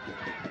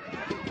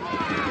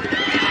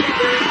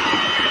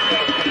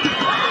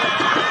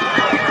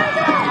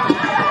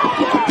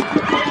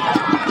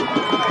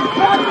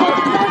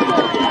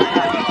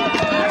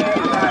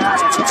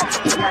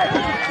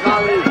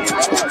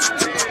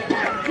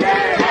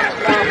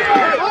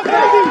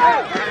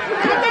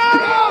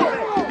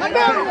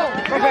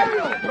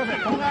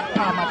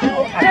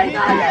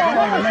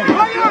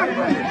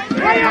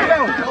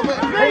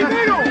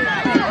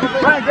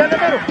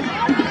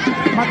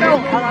 Mateo,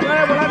 agarrar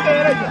el volante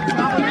derecho.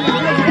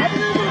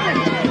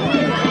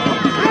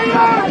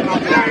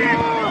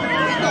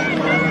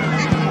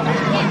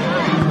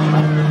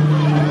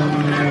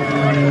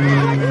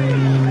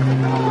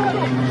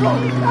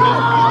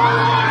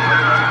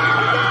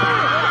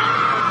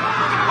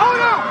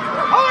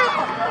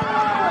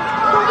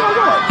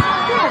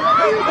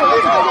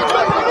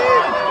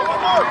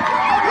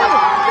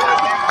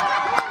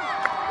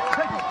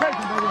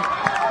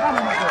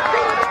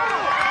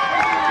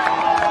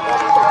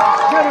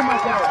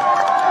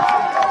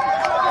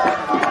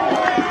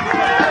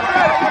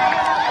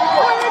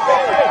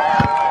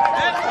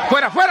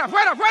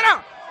 ¡Fuera!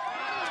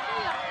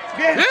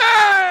 Bien. ¡Bien!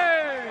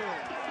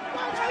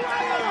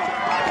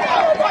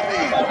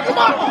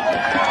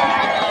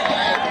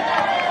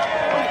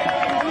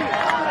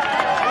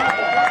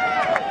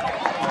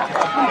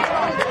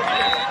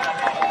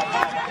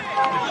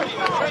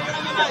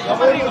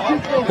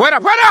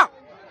 ¡Fuera!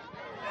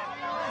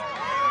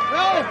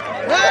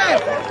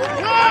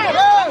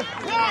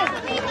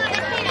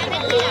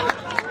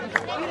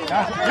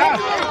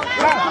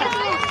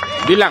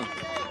 Milan,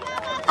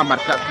 a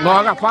marcar, no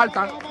haga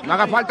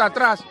falta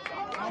atrás.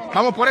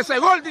 Vamos por ese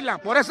gol, Dylan,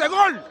 por ese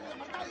gol.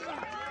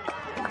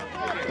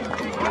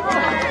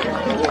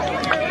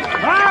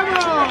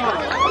 ¡Vamos!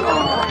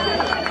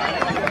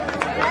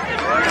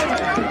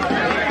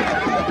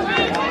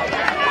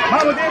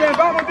 ¡Vamos,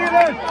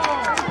 Dylan!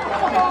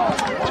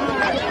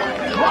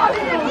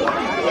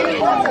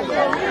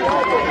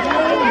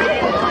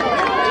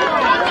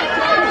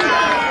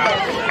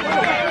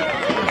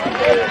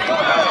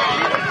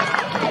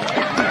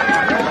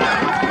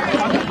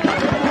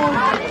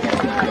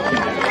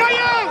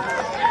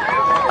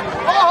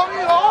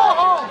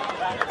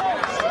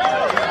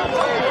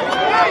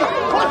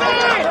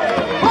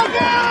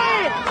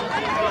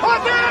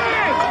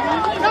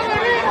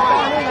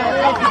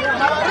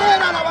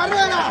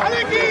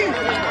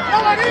 ¡La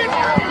barrera!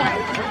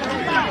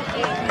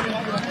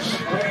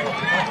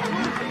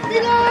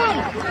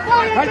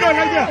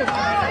 ¡Fuera!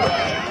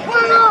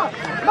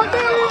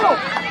 ¡Mateo!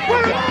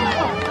 ¡Fuera!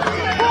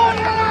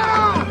 ¡Fuera!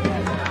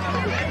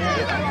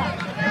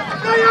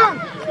 ¡Brian!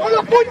 ¡Con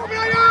los puños,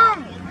 Brian!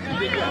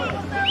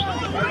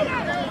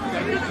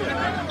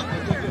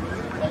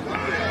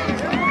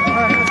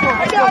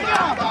 ¡Allá,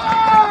 allá!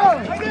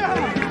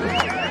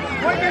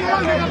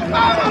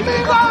 ¡Vamos,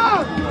 amigos!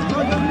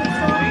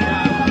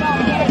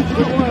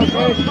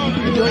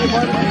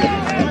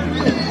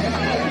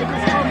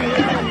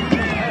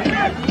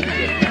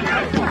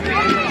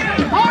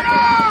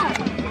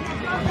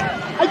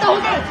 ¡Ahí está,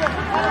 José!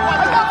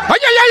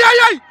 ¡Ay, ay, ay, ay,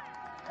 ay!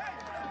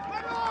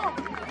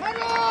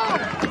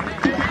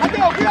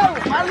 ¡Mateo, cuidado!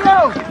 ¡Marlo!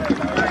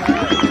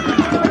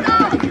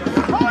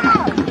 ¡Ahora!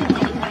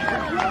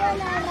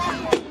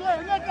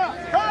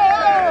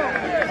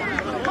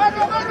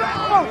 ¡Marlo,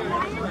 Marlo!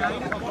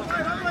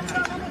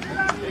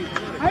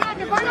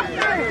 ¡Adelante, adelante!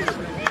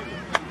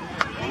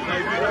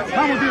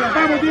 ¡Vamos, Dylan!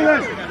 ¡Vamos,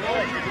 Dylan!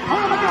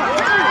 ¡Vamos, Mateo!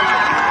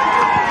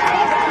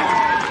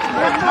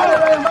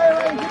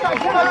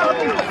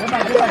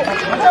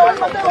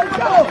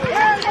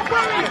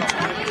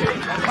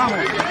 Vamos.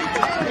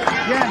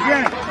 Bien,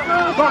 bien.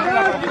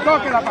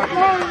 Toque la pata.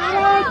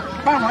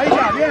 Vamos, ahí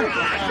está, bien.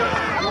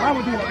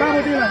 Vamos,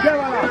 Dylan,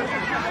 llévala.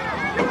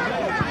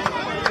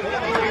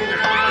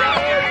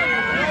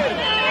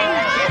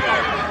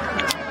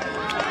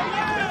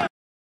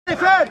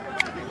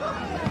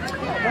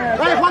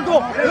 Dale,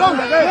 Juanco. León.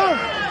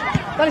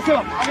 Dale,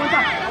 Seba. Aguanta.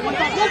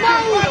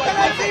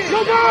 ¡No,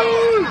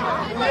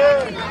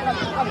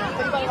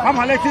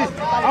 vamos, Alexis.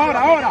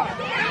 Ahora.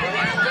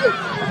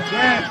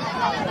 Bien.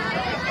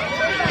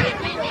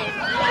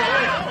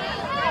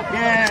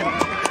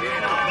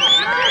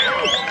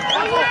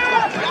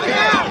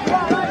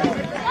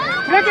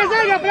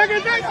 ¡Espera que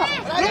salga!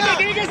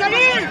 ¡Tiene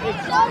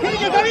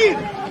que salir!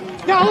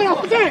 ¡Ya, ahora,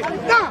 José!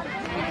 ¡Ya!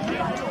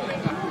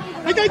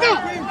 ¡Ahí está!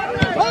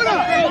 ¡Ahora!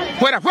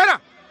 ¡Fuera!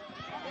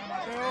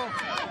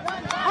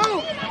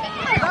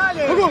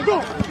 ¡Vamos!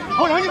 ¡Go!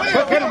 ¡Ahora, ven!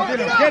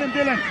 ¡Quieren!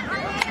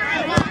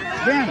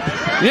 ¡Bien!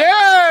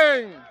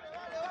 ¡Bien!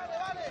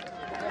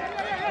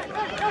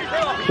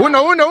 Uno.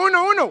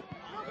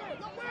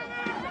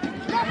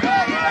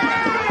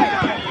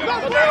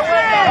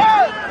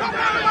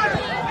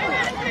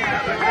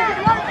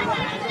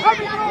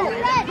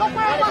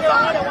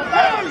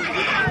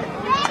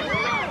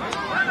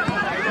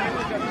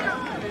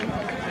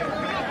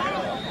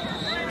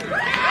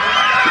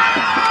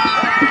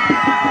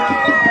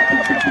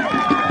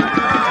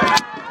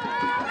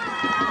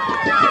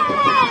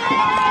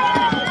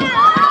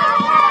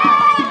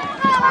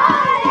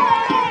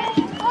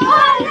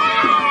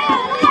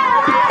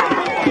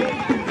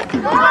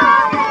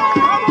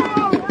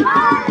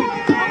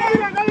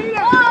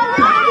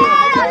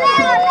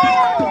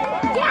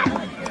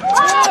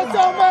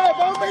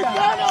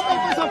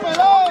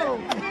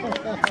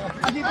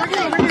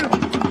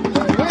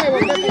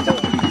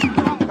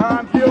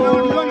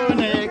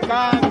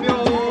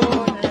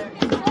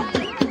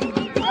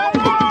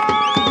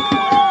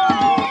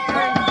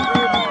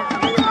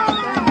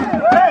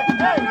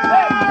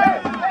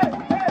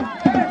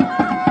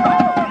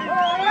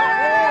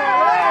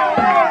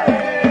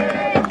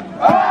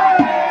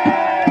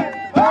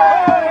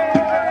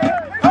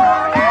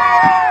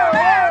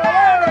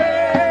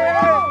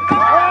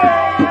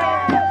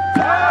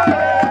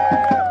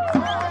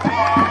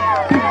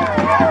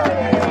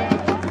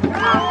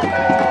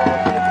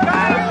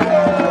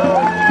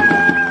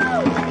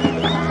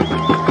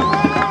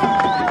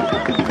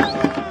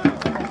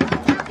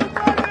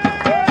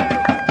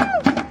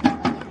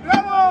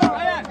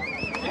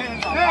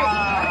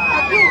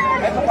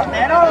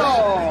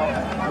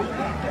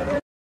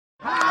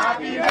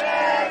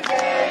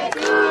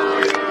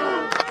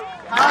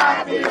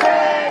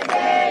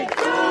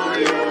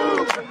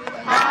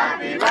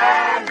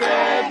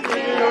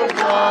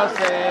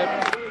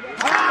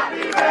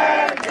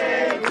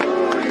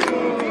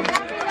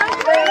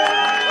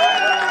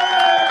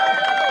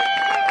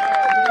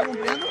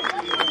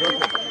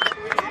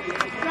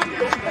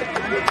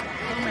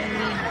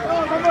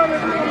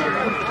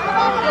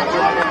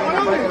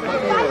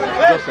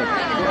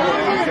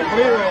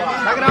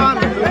 Está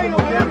grabando.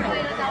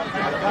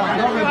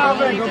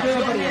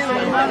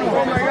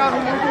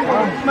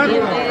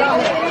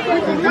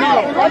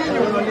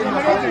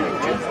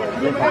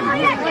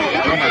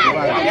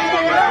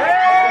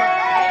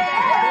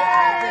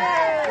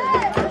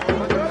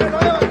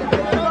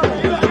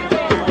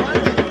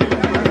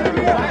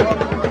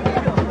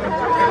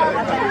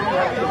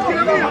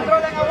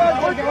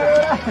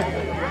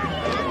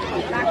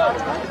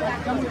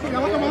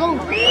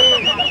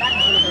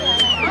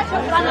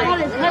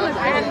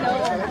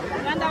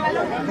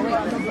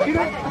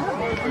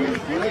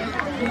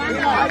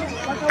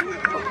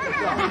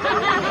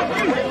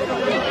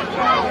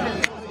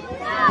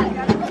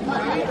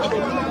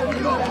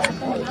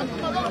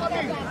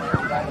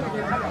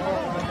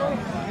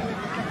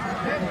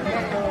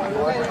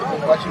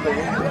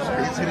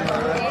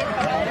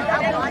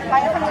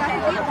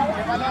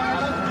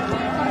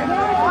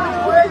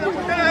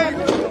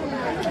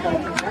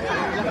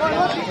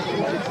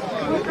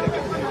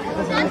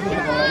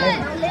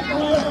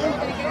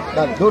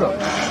 Dale, duro.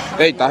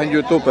 Ey, estás en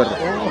YouTube, perro.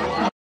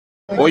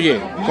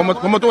 Oye, ¿cómo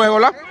tú ves el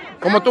gol?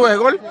 ¿Cómo tú ves el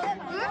gol?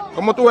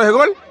 ¿Cómo tú ves el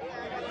gol?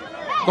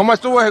 ¿Cómo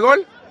estuvo ese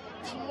gol?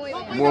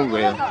 Muy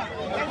bien.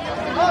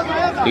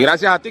 Y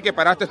gracias a ti que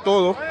paraste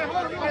todo.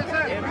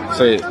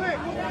 Sí.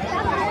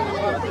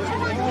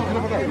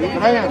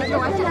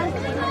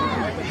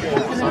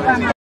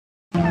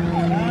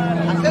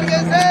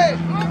 ¡Acérquense!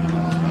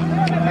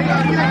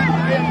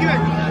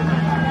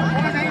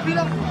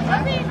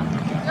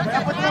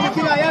 Pongan la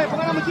mochila allá,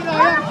 pongan la mochila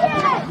allá.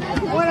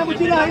 Pongan la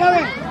mochila allá,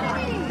 ven.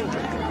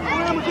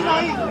 Pongan la mochila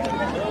ahí.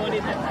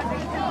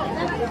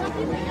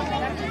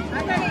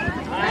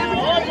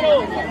 Otro,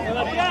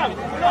 Sebastián,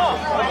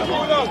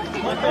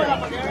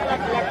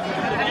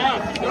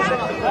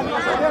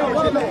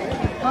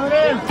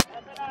 Padre,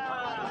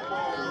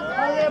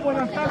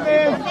 buenas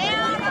tardes.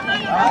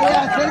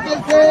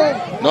 Acérquense.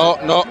 No.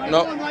 No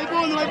hay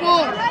gol, no hay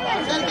gol.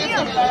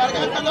 Acérquense, que la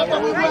garganta no está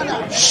muy buena.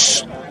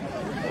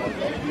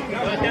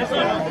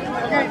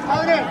 Ok,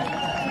 padre.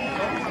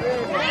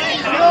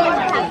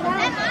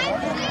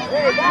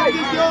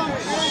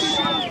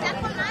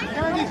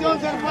 Qué bendición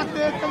ser parte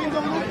de este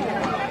lindo grupo.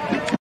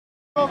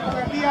 Con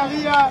el día a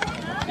día,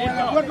 con el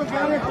esfuerzo que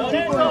dan estos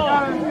chicos en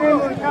cada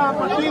entreno, en cada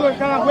partido, en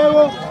cada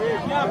juego.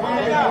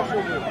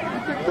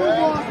 Este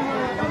grupo,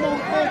 estamos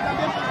ustedes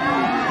también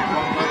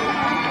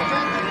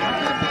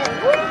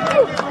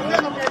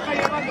que está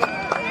llevando.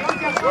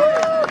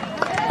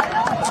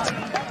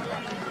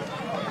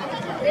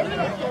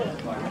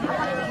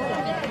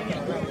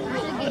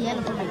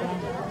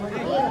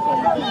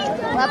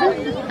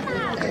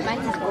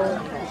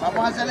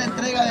 Vamos a hacer la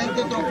entrega de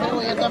este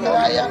trofeo y esta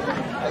medalla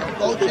a los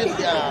coaches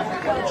y a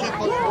los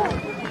chicos.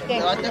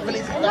 Levante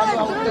felicitando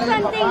a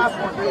ustedes, papás,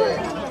 porque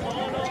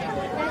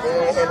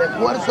el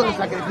esfuerzo, el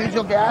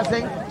sacrificio que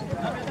hacen,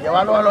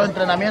 llevarlos a los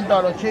entrenamientos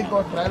a los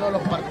chicos, traerlos a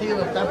los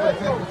partidos, estar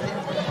presentes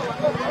siempre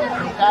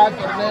en cada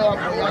torneo,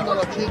 apoyando a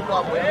los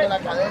chicos, apoyando a la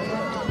academia.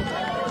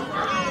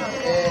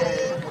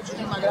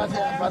 Muchísimas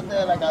gracias de parte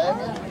de la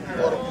academia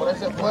por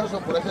ese esfuerzo,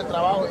 por ese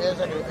trabajo y ese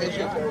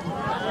sacrificio,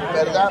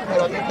 ¿verdad?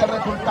 Pero aquí está el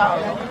resultado,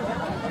 ¿no?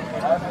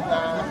 La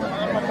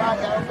semana pasada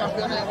quedaron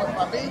campeones de West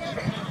Palm Beach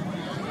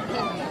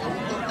en un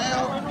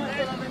torneo.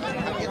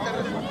 Aquí está el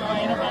resultado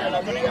de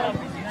la liga de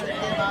Miami.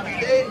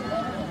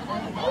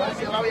 A ver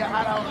si va a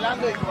viajar a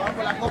Orlando y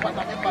jugamos la copa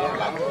también para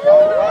Orlando.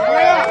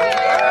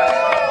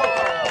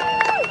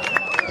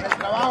 El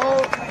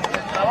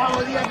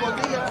trabajo día por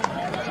día,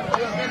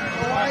 obviamente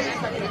no hay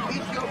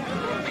sacrificio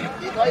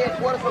y no hay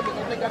esfuerzo que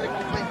no tenga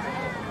recompensa.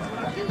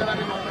 Aquí está la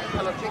recompensa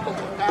a los chicos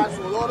por cada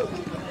sudor,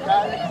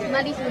 cada vez que...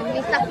 Malísimo,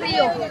 está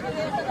frío.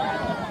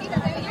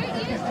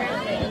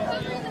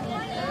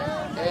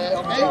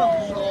 Ok,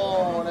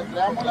 so, le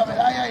entregamos la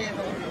medalla y el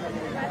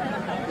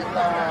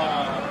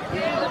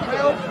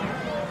trofeo.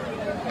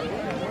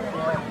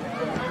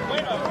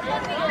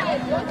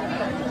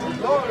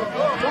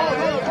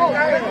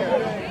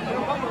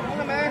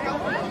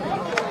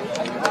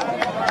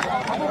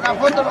 Una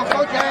foto los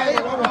coaches ahí.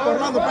 Vamos por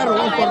lado, perro,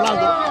 vamos por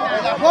lado.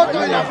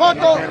 La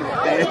foto.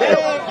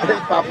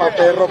 Papá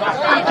perro.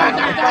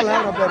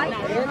 Palabra, perro.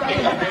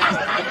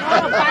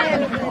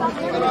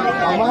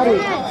 Amari.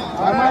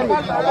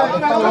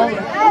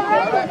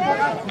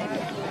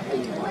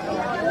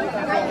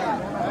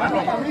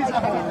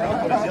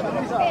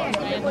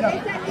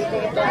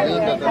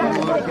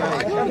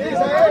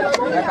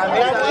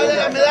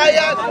 Las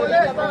medallas.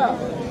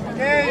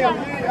 Ok,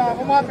 aquí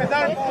vamos a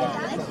empezar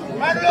con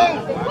Marlon.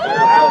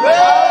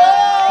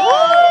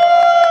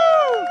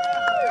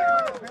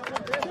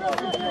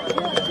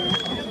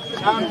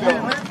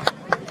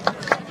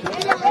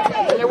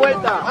 Dale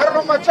vuelta.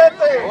 Marlon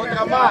Machete.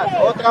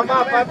 Otra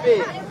más,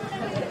 papi.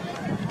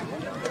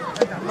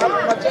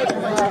 Marlon Machete.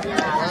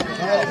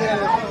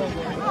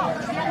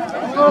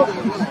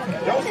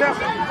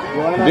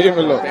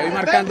 Dímelo. Estoy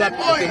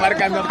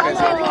marcando el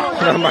peso.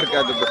 Estás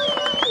marcando.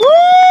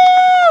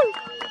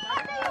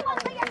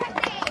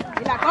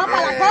 ¿Y la copa?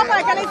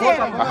 ¿De qué le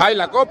hicieron? Ajá, ¿y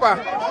la copa?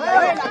 ¿La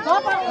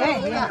copa?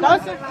 ¿Y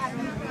entonces?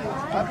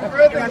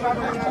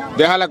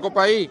 Deja la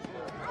copa ahí.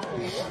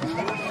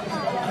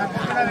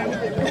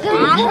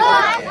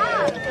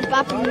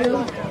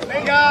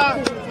 Venga.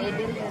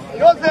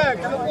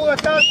 Joseph, que no pudo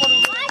estar por...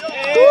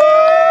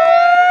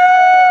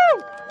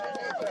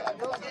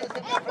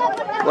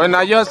 Buena,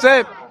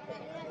 Joseph.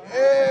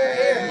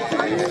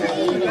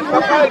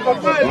 Papá,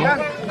 ya.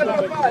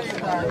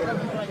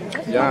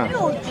 Ya.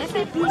 Go.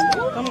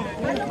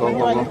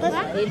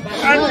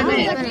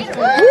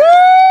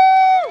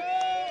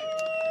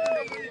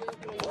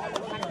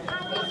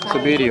 It's a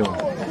video.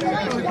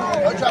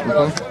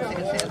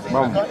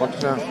 Vamos, ¿cuánto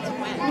sea?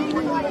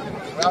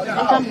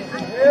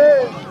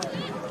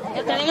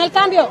 ¿Está en el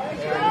cambio?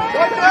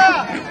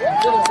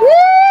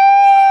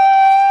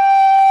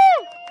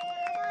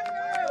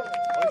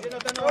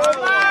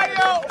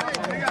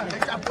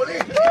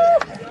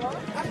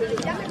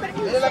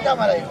 Mira la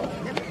cámara ahí.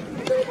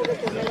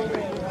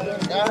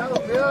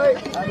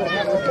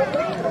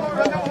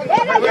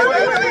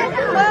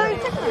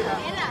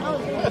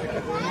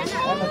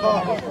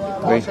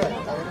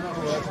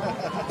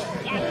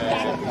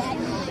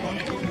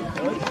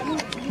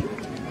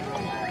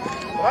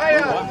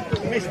 Vaya,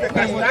 Mr.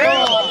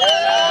 Castaño.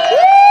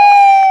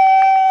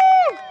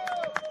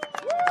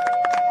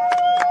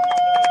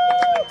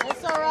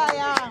 Eso,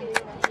 Ryan.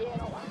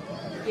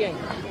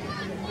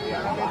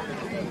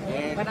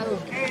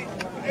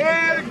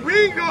 El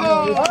gringo.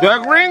 ¡The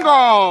Gringo!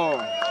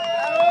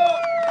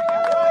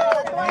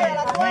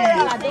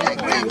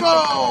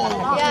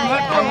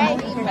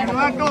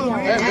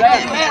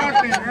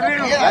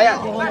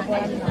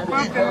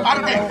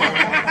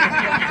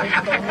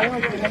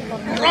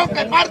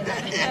 Rompe parte.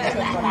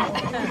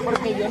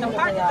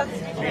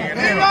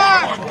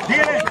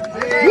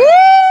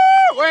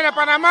 ¡Buena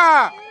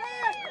Panamá!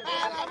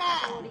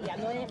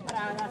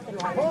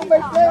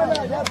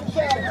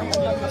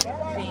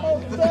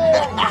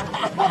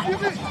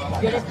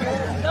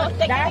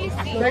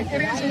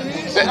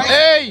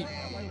 ¡Ey!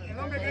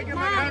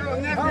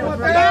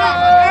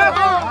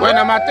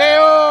 ¡Buena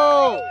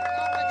Mateo!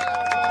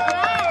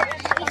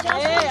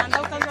 Anda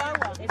buscando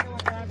agua.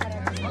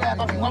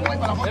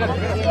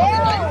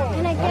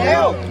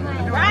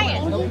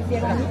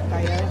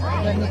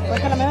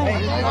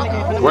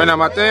 ¡Buena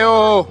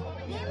Mateo!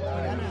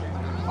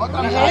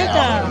 ¡Vamos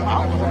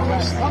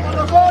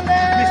los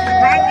goles! ¡Mr.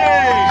 Grande!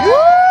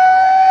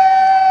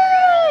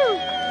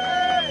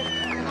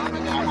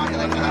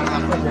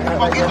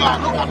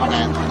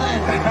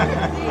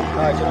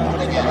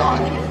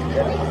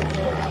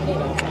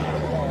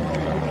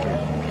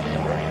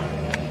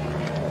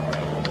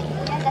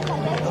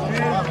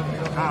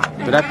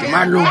 Espérate,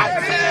 Marlon.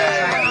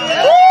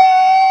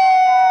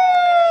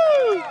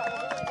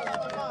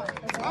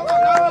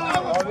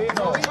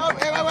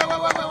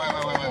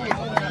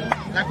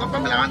 La copa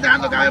me la van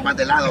dejando cada vez más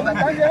de lado. ¡Me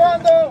están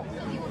llevando!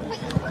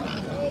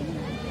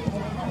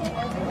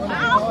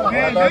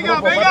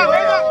 Venga, venga,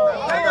 venga.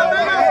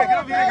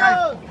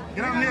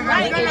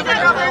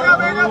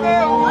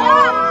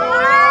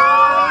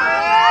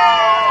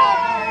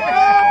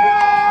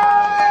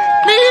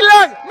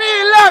 ¡Milan!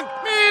 ¡Milan!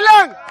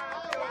 ¡Milan!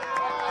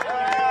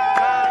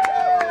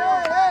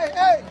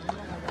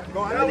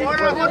 ¡Ahora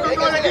la foto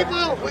todo el equipo!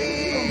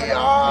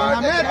 ¡En la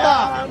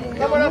meta!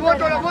 ¡Vamos la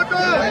foto!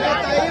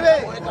 ¡Ahí ve!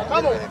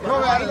 ¡Vamos!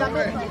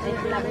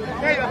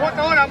 La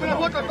foto ahora! ¡Vamos la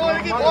foto todo el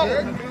equipo!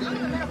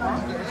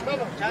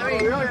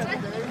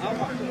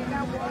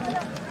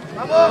 ¡Vamos!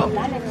 ¡Vamos!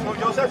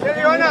 Yo sé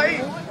que van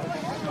ahí.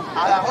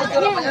 A las 8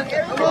 de la mañana.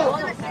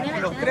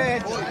 Los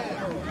tres.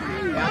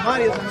 A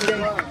Mario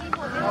también.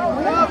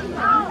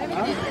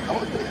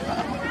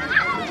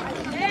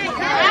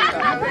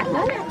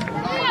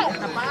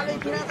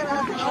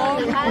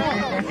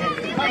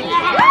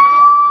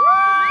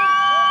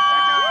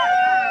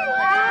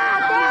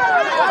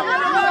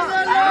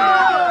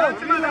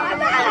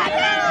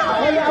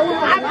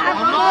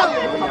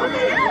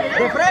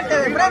 De frente.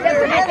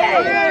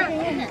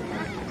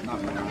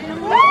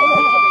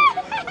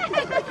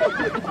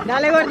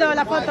 Dale, gordo,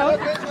 la foto.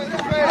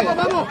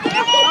 ¡Vamos!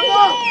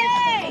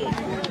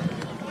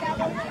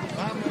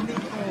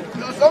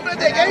 Los hombres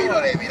de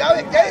Gatorade, mira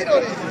de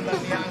Gatorade.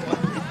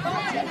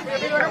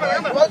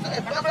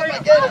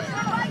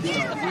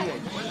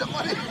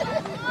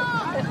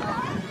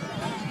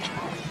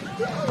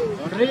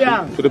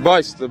 To the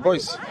boys, to the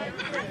boys.